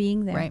accountable for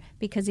being there. Right.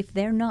 Because if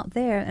they're not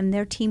there and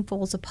their team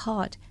falls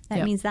apart,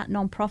 that means that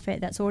nonprofit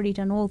that's already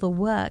done all the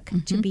work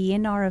to be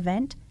in our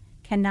event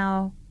can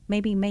now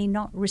may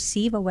not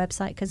receive a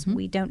website because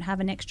we don't have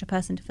an extra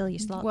person to fill your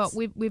slots. Well,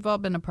 we've all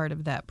been a part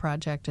of that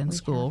project in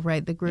school,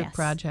 right? The group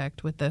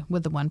project with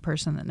the one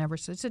person that never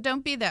said. So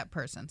don't be that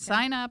person.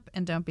 Sign up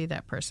and don't be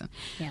that person.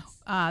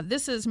 Yes.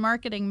 This is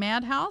Marketing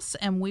Madhouse,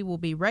 and we will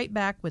be right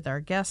back with our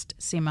guest,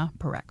 Seema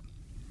Parekh.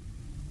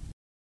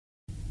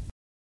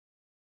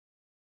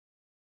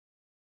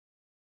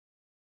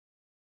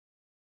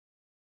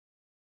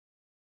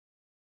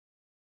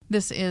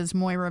 This is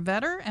Moira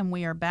Vetter, and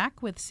we are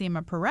back with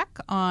Seema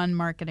Parekh on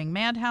Marketing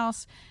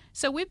Madhouse.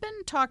 So we've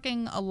been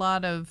talking a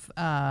lot of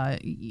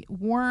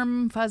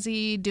warm,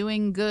 fuzzy,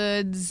 doing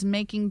goods,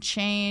 making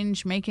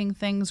change, making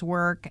things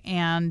work.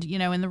 And,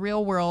 in the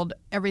real world,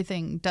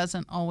 everything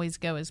doesn't always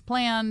go as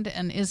planned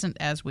and isn't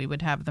as we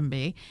would have them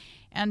be.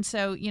 And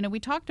so, we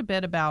talked a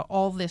bit about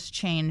all this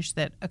change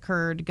that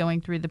occurred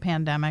going through the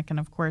pandemic. And,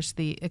 of course,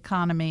 the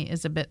economy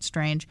is a bit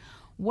strange.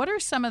 What are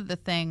some of the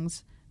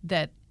things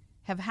that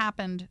have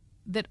happened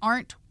that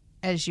aren't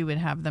as you would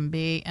have them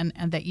be and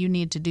that you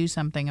need to do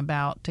something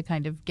about to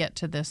kind of get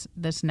to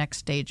this next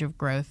stage of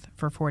growth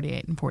for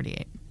 48 and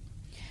 48?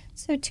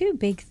 So two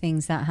big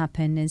things that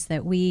happened is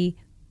that we,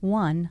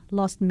 one,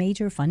 lost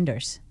major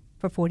funders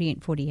for 48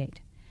 and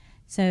 48.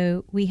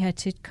 So we had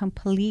to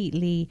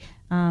completely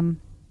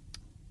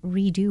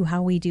redo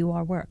how we do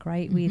our work,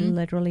 right? We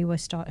literally were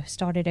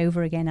started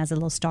over again as a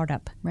little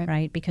startup,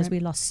 right? Because we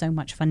lost so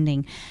much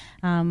funding.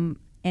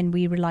 And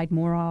we relied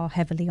more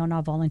heavily on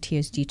our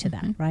volunteers due to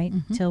that, right?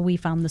 Till we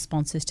found the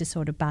sponsors to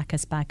sort of back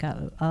us back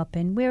up,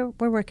 and we're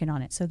working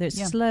on it. So there's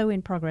slow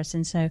in progress,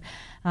 and so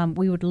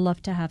we would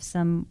love to have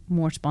some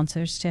more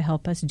sponsors to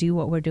help us do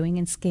what we're doing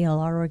and scale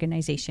our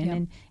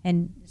organization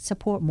and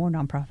support more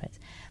nonprofits.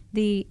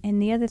 The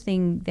other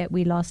thing that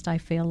we lost, I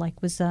feel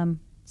like, was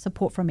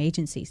support from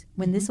agencies.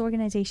 When this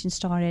organization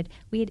started,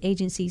 we had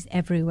agencies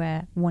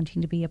everywhere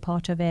wanting to be a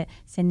part of it,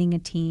 sending a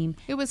team.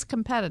 It was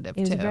competitive,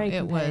 too. It was too. very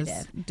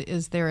competitive.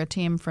 Is there a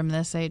team from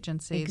this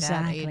agency,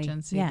 that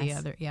agency, the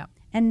other? Yeah.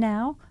 And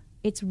now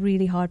it's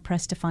really hard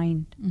pressed to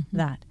find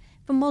that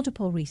for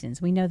multiple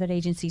reasons. We know that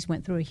agencies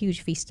went through a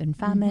huge feast and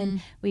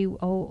famine.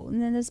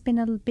 And then there's been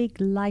a big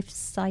life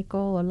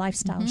cycle or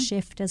lifestyle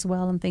shift as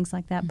well and things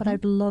like that. But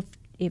I'd love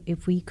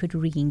if we could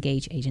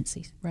re-engage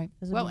agencies. Right.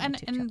 Well,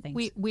 and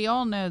we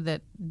all know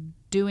that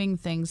doing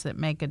things that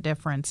make a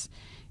difference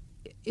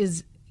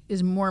is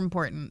more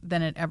important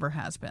than it ever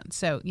has been.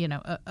 So,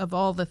 of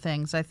all the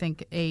things, I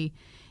think a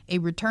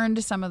return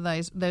to some of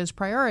those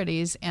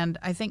priorities, and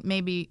I think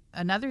maybe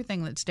another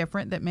thing that's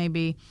different that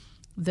maybe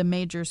the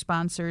major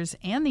sponsors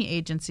and the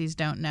agencies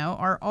don't know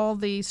are all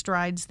the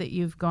strides that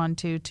you've gone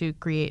to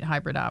create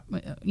hybrid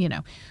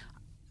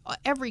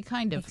every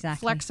kind of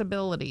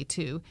flexibility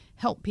to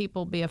help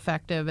people be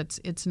effective.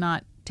 It's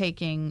not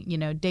taking,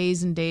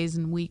 days and days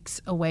and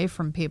weeks away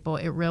from people.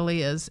 It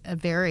really is a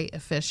very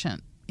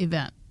efficient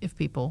event if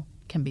people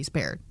can be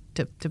spared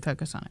to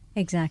focus on it.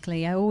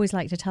 Exactly. I always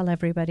like to tell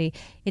everybody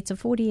it's a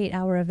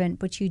 48-hour event,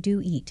 but you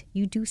do eat,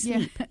 you do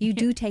sleep, you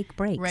do take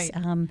breaks. Right.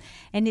 And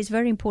it's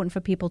very important for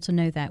people to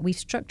know that. We've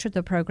structured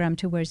the program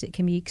to where it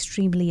can be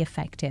extremely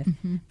effective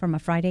from a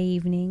Friday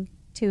evening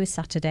to a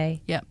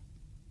Saturday. Yep.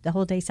 The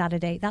whole day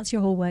Saturday, that's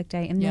your whole work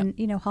day, and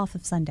then half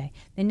of Sunday.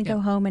 Then you go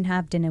home and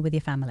have dinner with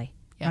your family.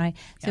 right?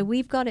 So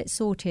we've got it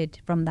sorted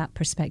from that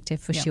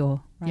perspective for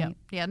sure, right?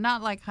 Yeah,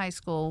 not like high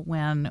school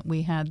when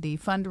we had the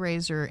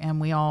fundraiser and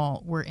we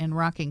all were in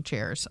rocking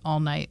chairs all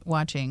night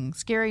watching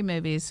scary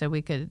movies so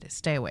we could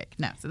stay awake.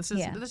 No, so this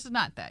is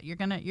not that. You're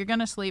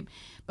gonna sleep,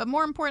 but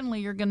more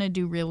importantly, you're gonna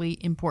do really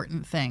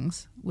important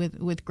things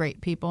with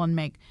great people and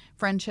make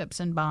friendships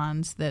and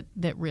bonds that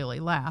really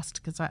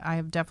last. Because I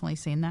have definitely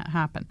seen that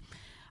happen.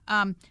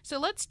 So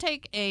let's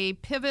take a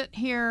pivot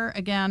here.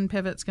 Again,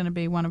 pivot's going to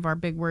be one of our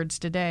big words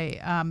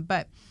today.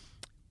 But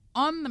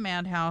on the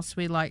Madhouse,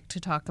 we like to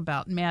talk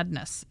about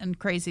madness and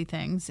crazy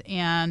things.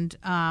 And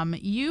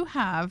you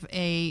have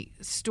a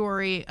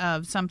story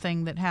of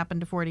something that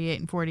happened to 48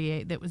 and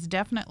 48 that was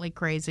definitely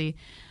crazy.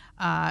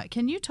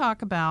 Can you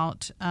talk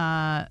about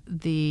I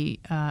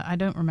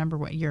don't remember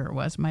what year it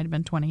was. It might have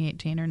been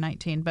 2018 or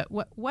 19. But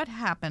what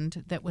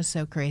happened that was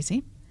so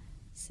crazy?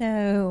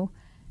 So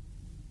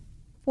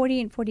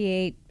 48 and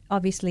 48,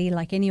 obviously,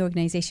 like any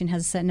organization,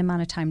 has a certain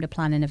amount of time to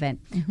plan an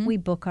event. Mm-hmm. We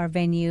book our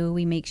venue,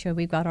 we make sure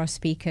we've got our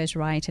speakers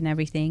right and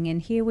everything.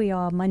 And here we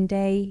are,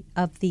 Monday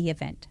of the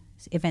event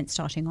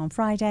starting on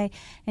Friday.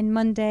 And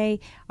Monday,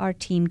 our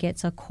team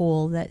gets a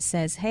call that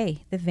says,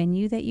 hey, the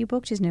venue that you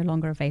booked is no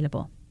longer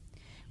available.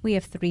 We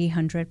have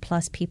 300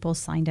 plus people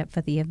signed up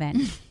for the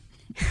event.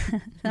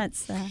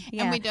 That's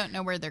And we don't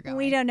know where they're going.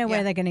 We don't know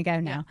where they're going to go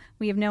now.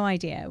 We have no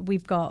idea.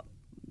 We've got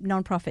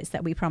nonprofits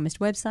that we promised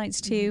websites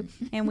to,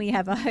 and we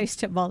have a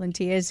host of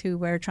volunteers who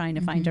we're trying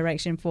to find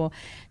direction for.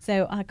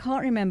 So I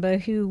can't remember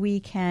who we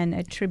can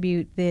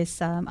attribute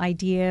this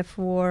idea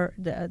for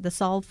the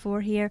solve for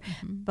here,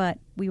 but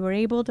we were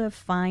able to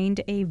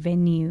find a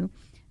venue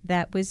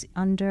that was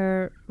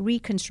under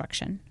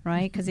reconstruction,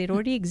 right? Because it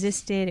already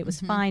existed, it was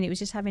fine, it was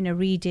just having a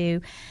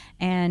redo,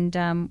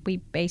 and we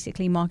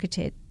basically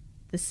marketed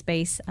the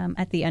space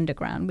at the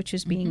underground, which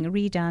was being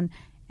redone.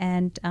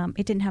 And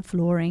it didn't have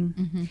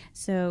flooring,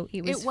 so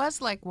it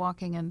was like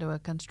walking into a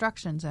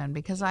construction zone,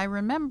 because I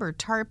remember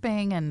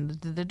tarping, and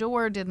the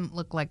door didn't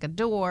look like a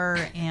door,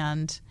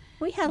 and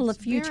we had a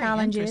few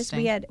challenges.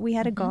 We had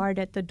a guard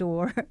at the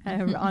door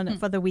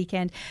for the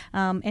weekend,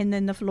 and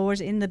then the floors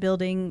in the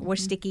building were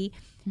sticky,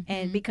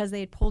 and because they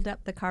had pulled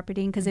up the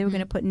carpeting because they were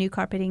going to put new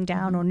carpeting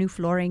down or new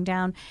flooring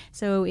down,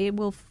 so it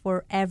will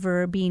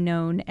forever be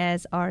known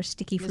as our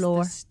sticky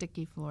floor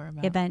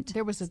event.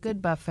 There was a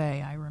good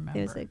buffet, I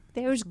remember.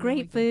 There was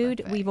great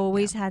food. We've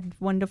always had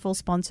wonderful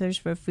sponsors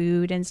for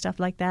food and stuff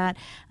like that.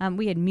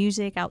 We had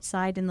music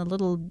outside in the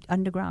little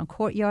underground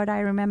courtyard,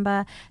 I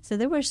remember. So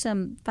there were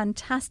some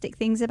fantastic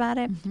things about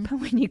it. But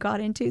when you got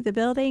into the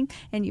building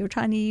and you were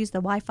trying to use the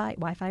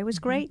Wi-Fi was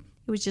great.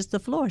 It was just the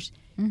floors.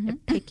 You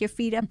pick your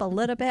feet up a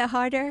little bit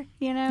harder,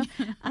 you know.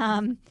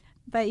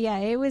 But yeah,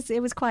 it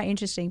was quite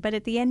interesting. But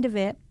at the end of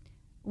it,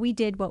 we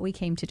did what we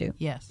came to do.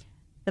 Yes.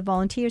 The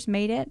volunteers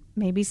made it.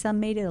 Maybe some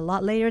made it a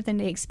lot later than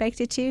they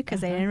expected to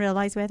because they didn't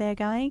realize where they're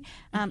going.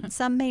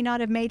 Some may not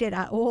have made it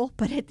at all,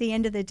 but at the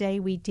end of the day,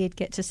 we did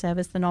get to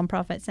service the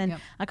nonprofits. And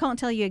I can't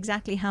tell you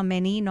exactly how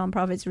many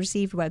nonprofits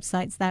received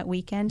websites that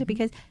weekend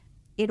because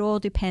it all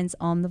depends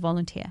on the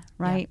volunteer,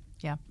 right?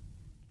 Yeah.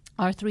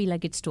 Our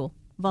three-legged stool,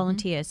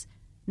 volunteers,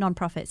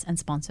 nonprofits, and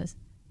sponsors.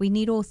 We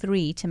need all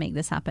three to make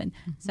this happen.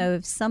 So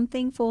if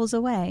something falls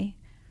away,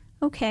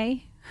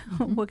 okay,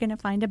 we're going to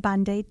find a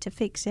Band-Aid to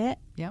fix it,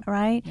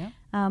 right?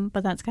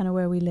 But that's kind of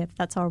where we live.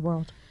 That's our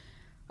world.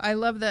 I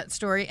love that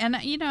story. And,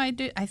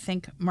 I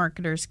think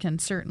marketers can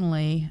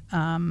certainly,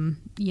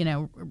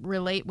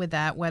 relate with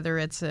that, whether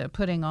it's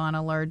putting on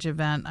a large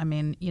event. I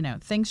mean,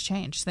 things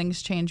change.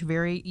 Things change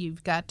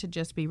you've got to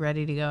just be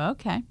ready to go,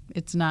 okay,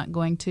 it's not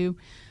going to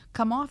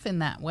come off in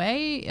that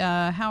way.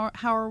 How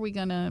are we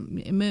going to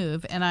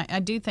move? And I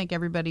do think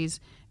everybody's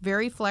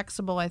very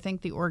flexible. I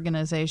think the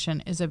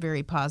organization is a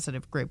very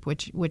positive group,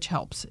 which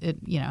helps. It,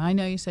 I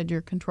know you said you're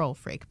a control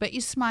freak, but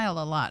you smile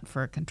a lot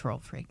for a control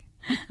freak.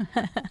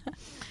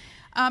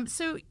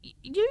 So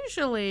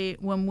usually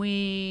when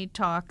we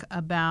talk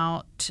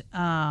about,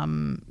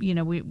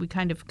 we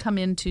kind of come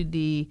into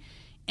the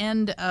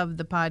end of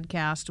the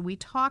podcast, we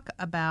talk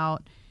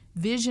about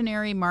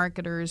visionary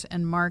marketers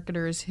and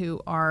marketers who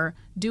are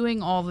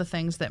doing all the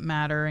things that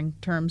matter in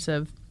terms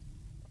of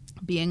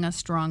being a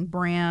strong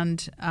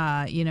brand,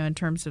 in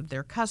terms of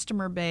their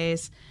customer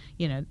base,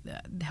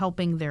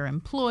 helping their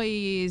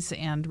employees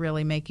and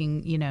really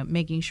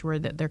making sure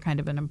that they're kind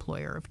of an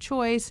employer of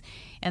choice,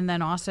 and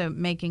then also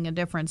making a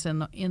difference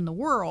in the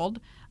world,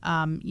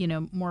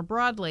 more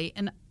broadly.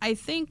 And I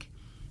think,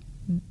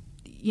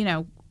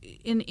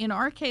 in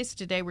our case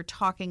today, we're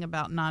talking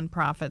about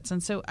nonprofits.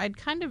 And so I'd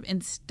kind of,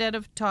 instead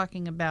of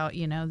talking about,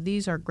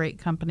 these are great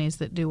companies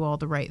that do all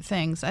the right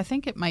things, I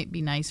think it might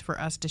be nice for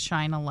us to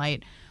shine a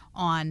light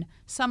on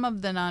some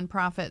of the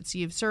nonprofits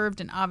you've served.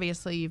 And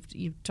obviously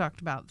you've talked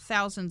about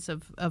thousands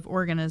of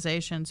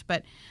organizations.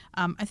 But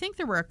I think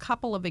there were a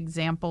couple of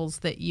examples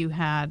that you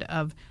had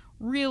of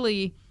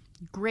really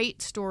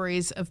great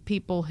stories of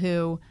people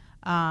who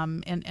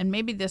and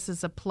maybe this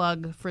is a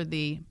plug for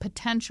the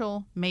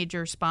potential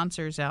major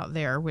sponsors out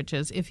there, which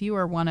is if you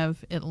are one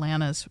of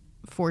Atlanta's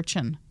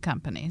fortune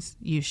companies,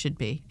 you should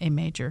be a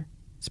major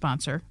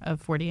sponsor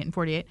of 48 and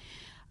 48.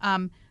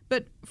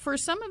 But for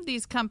some of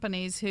these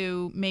companies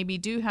who maybe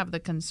do have the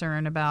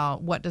concern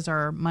about what does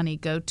our money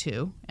go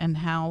to and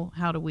how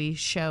do we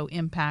show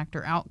impact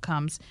or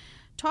outcomes,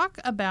 talk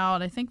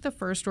about, I think the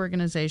first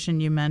organization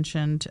you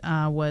mentioned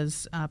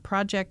was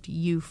Project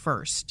You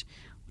First.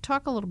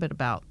 Talk a little bit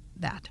about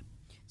that.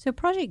 So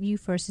Project You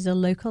First is a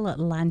local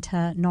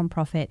Atlanta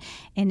nonprofit,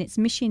 and its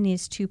mission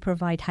is to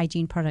provide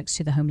hygiene products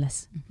to the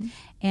homeless. Mm-hmm.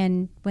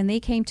 And when they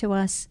came to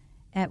us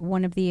at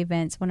one of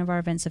our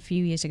events a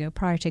few years ago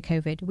prior to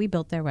COVID, we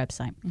built their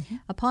website. Mm-hmm.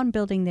 Upon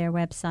building their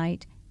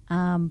website,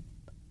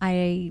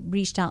 I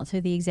reached out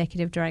to the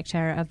executive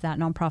director of that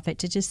nonprofit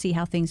to just see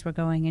how things were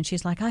going. And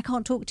she's like, I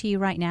can't talk to you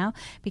right now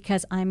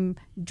because I'm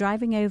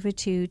driving over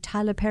to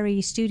Tyler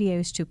Perry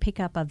Studios to pick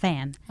up a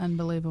van.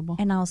 Unbelievable.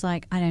 And I was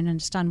like, I don't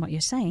understand what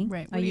you're saying.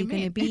 Right. Are you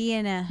going to be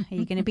in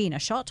a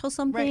shot or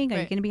something? Right,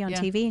 Are you going to be on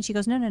TV? And she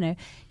goes, no.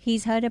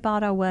 He's heard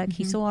about our work. Mm-hmm.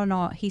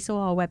 He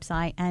saw our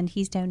website, and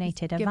he's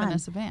donated a van. Given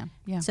us a van.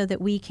 Yeah. So that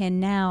we can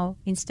now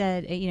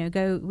instead,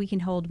 we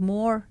can hold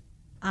more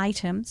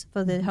items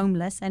for the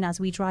homeless, and as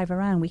we drive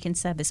around we can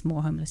service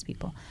more homeless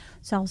people.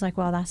 So I was like,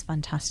 well, that's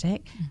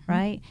fantastic.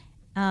 Right?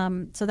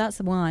 So that's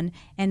the one.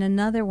 And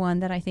another one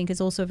that I think is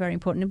also very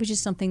important, which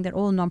is something that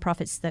all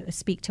nonprofits that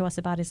speak to us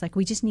about, is like,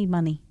 we just need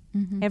money.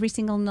 Every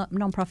single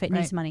nonprofit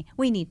needs money.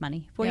 We need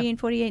money. 48 and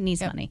 48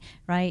 needs money,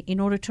 right, in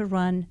order to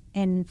run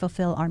and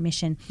fulfill our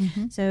mission.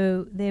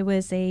 So there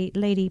was a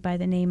lady by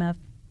the name of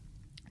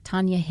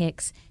Tanya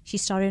Hicks. She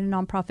started a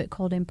nonprofit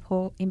called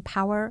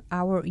Empower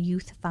Our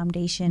Youth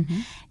Foundation.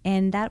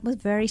 And that was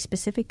very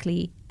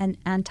specifically an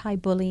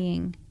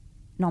anti-bullying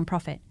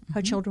nonprofit.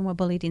 Her children were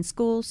bullied in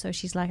school, so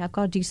she's like, I've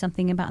got to do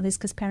something about this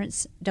because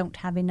parents don't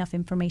have enough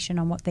information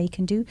on what they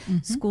can do.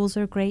 Schools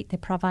are great. They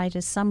provide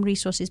us some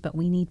resources, but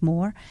we need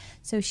more.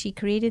 So she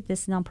created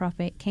this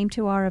nonprofit, came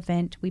to our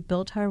event. We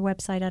built her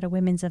website at a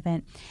women's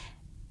event.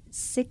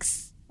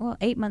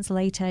 8 months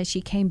later,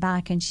 she came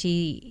back and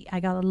I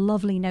got a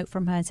lovely note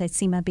from her and said,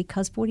 Seema,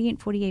 because 48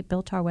 and 48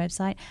 built our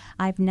website,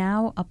 I've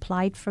now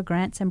applied for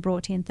grants and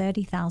brought in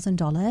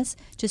 $30,000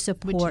 to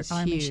support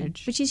our mission,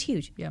 which is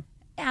huge. Yeah.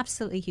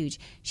 Absolutely huge.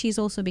 She's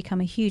also become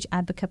a huge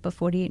advocate for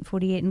 48 and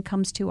 48 and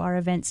comes to our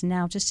events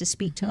now just to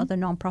speak to other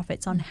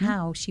nonprofits on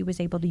how she was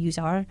able to use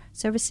our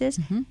services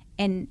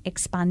and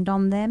expand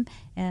on them,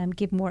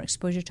 give more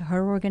exposure to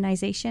her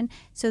organization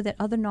so that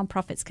other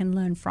nonprofits can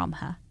learn from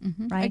her.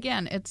 Right?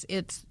 Again,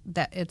 it's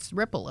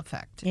ripple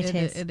effect. It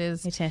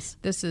is.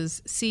 This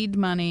is seed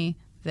money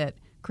that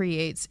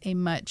creates a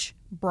much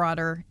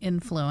broader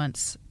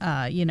influence,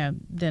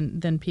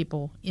 than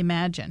people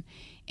imagine.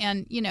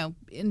 And,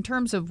 in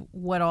terms of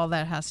what all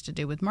that has to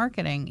do with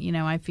marketing,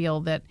 I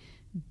feel that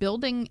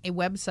building a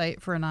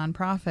website for a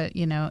nonprofit,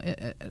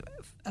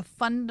 a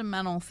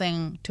fundamental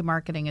thing to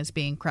marketing is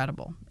being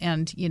credible.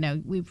 And,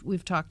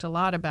 we've talked a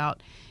lot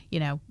about,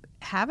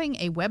 having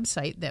a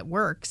website that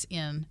works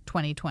in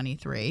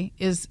 2023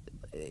 is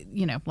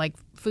like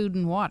food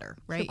and water,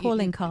 right? It's your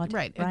calling card.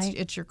 Right.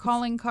 It's your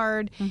calling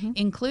card,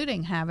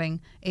 including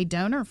having a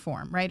donor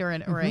form, right? Or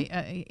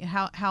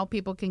how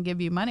people can give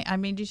you money. I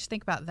mean, just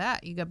think about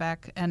that. You go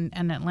back, and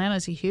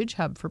Atlanta's a huge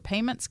hub for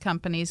payments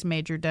companies,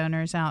 major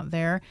donors out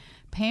there.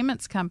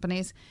 Payments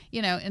companies,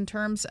 in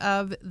terms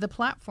of the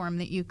platform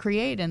that you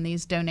create and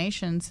these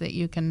donations that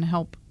you can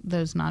help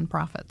those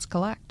nonprofits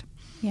collect.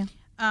 Yeah.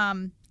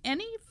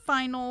 Any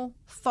final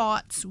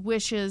thoughts,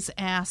 wishes,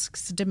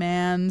 asks,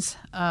 demands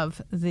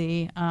of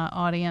the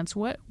audience?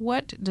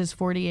 What does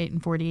 48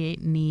 and 48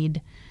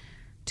 need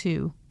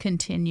to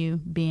continue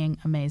being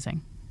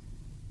amazing?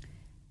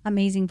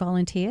 Amazing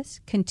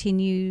volunteers.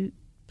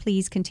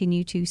 Please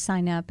continue to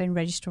sign up and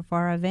register for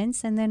our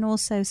events, and then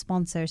also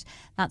sponsors.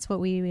 That's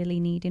what we really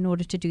need in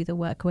order to do the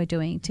work we're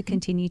doing, to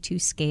continue to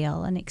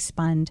scale and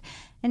expand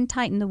and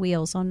tighten the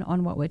wheels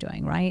on what we're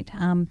doing, right?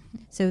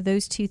 So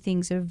those two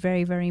things are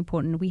very, very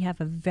important. We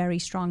have a very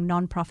strong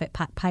nonprofit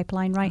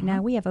pipeline right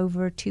now. We have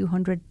over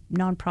 200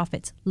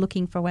 nonprofits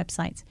looking for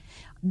websites.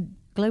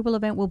 Global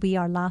event will be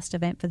our last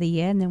event for the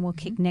year, and then we'll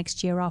kick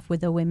next year off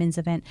with a women's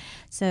event.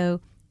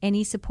 So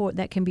any support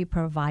that can be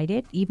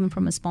provided, even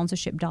from a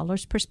sponsorship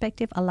dollars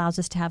perspective, allows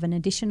us to have an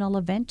additional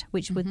event,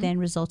 which would then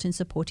result in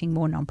supporting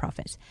more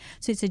nonprofits.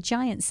 So it's a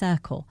giant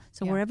circle.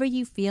 So wherever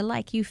you feel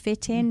like you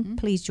fit in,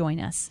 please join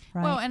us.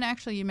 Right? Well, and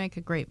actually you make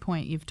a great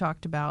point. We've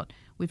talked about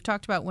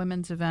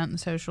women's event and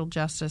social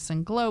justice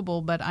and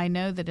global, but I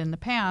know that in the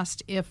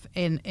past, if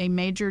a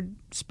major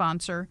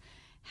sponsor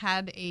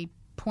had a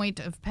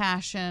point of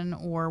passion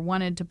or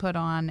wanted to put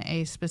on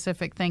a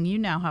specific thing, you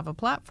now have a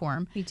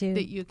platform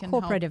that you can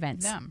corporate help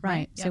events, them,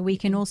 right? So we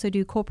can also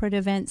do corporate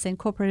events, and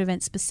corporate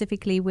events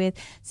specifically with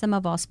some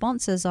of our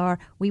sponsors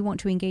we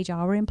want to engage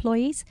our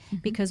employees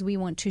because we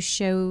want to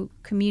show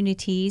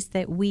communities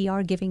that we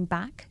are giving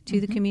back to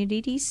the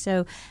communities.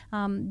 So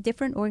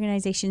different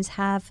organizations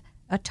have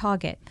a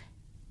target,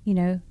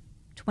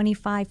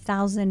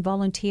 25,000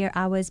 volunteer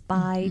hours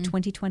by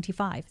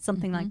 2025,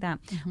 something like that.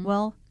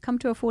 Well, come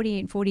to a 48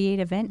 in 48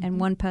 event and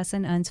one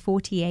person earns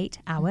 48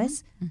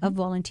 hours of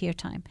volunteer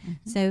time.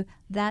 So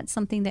that's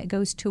something that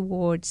goes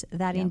towards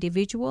that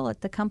individual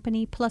at the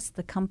company plus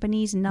the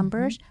company's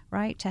numbers,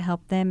 right, to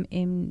help them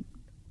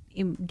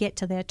get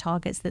to their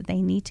targets that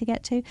they need to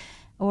get to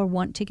or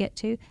want to get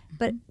to.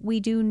 But we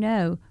do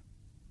know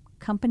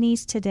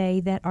companies today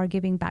that are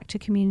giving back to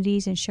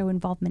communities and show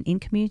involvement in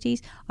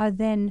communities are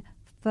then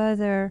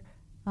further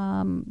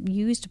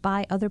used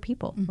by other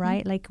people,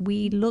 right? Like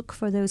we look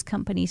for those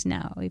companies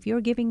now. If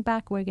you're giving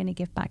back, we're going to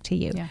give back to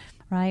you,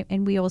 right?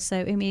 And we also,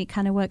 I mean, it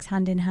kind of works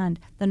hand in hand.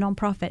 The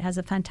nonprofit has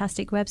a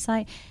fantastic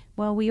website.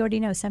 Well, we already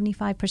know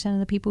 75% of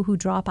the people who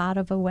drop out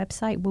of a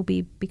website will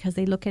be because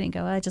they look at it and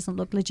go, oh, it doesn't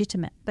look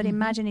legitimate. But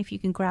imagine if you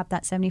can grab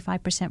that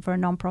 75% for a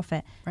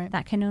nonprofit. Right.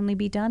 That can only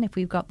be done if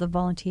we've got the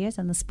volunteers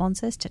and the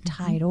sponsors to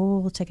tie it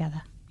all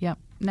together. Yep.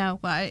 No,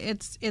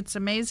 it's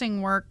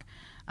amazing work.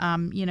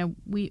 You know,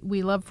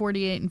 we love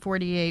 48 in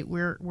 48.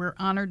 We're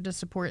honored to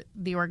support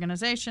the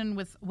organization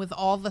with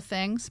all the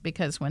things,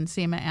 because when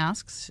Seema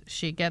asks,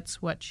 she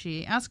gets what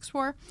she asks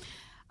for.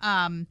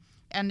 And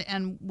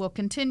we'll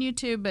continue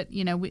to, but,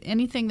 you know,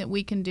 anything that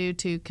we can do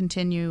to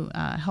continue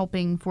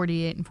helping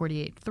 48 in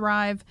 48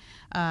 thrive.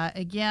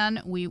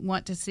 Again, we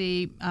want to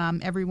see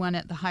everyone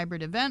at the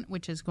hybrid event,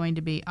 which is going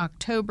to be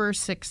October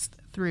 6th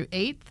through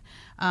 8th.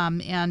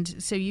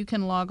 And so you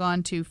can log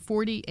on to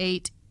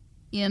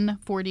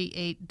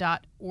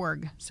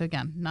 48in48.org. So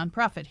again,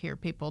 nonprofit here,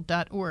 people,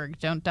 .org,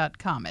 don't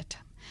 .com it.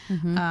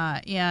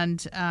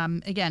 And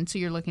again, so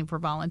you're looking for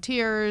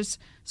volunteers,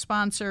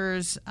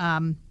 sponsors,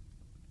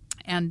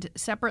 and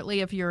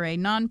separately, if you're a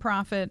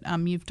nonprofit,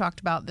 you've talked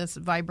about this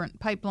vibrant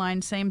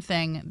pipeline, same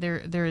thing.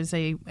 There is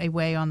a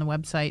way on the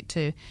website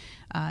to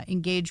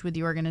engage with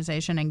the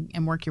organization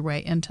and work your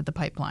way into the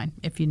pipeline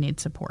if you need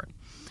support.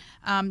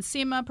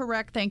 Seema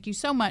Parekh, thank you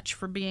so much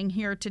for being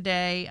here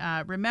today.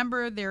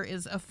 Remember, there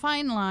is a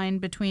fine line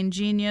between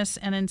genius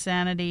and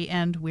insanity,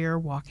 and we're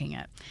walking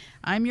it.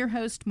 I'm your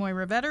host,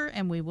 Moira Vetter,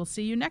 and we will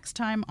see you next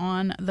time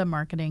on The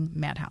Marketing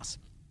Madhouse.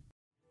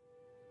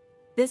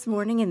 This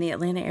morning in the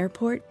Atlanta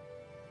airport,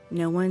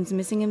 no one's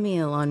missing a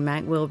meal on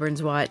Mac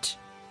Wilburn's watch.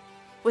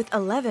 With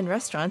 11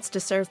 restaurants to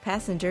serve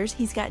passengers,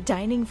 he's got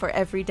dining for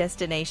every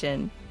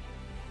destination.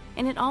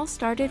 And it all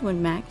started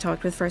when Mac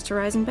talked with First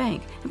Horizon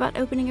Bank about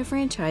opening a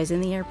franchise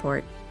in the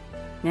airport.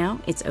 Now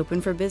it's open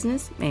for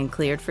business and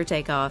cleared for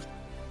takeoff.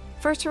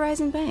 First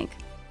Horizon Bank.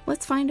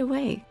 Let's find a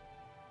way.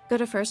 Go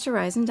to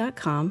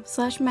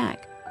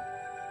firsthorizon.com/Mac.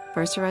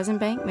 First Horizon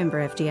Bank,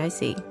 member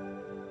FDIC.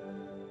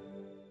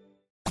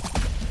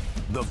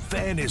 The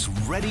Fan is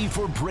ready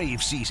for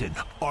Brave season.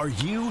 Are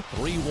you?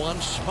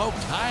 3-1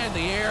 smoked high in the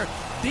air,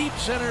 deep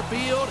center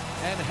field,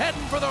 and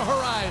heading for the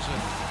horizon.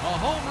 A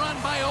home run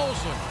by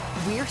Olsen.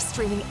 We're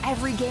streaming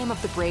every game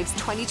of the Braves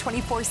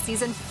 2024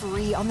 season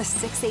free on the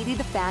 680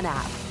 The Fan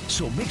app.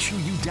 So make sure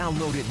you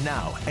download it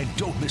now and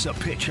don't miss a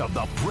pitch of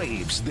the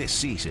Braves this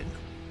season.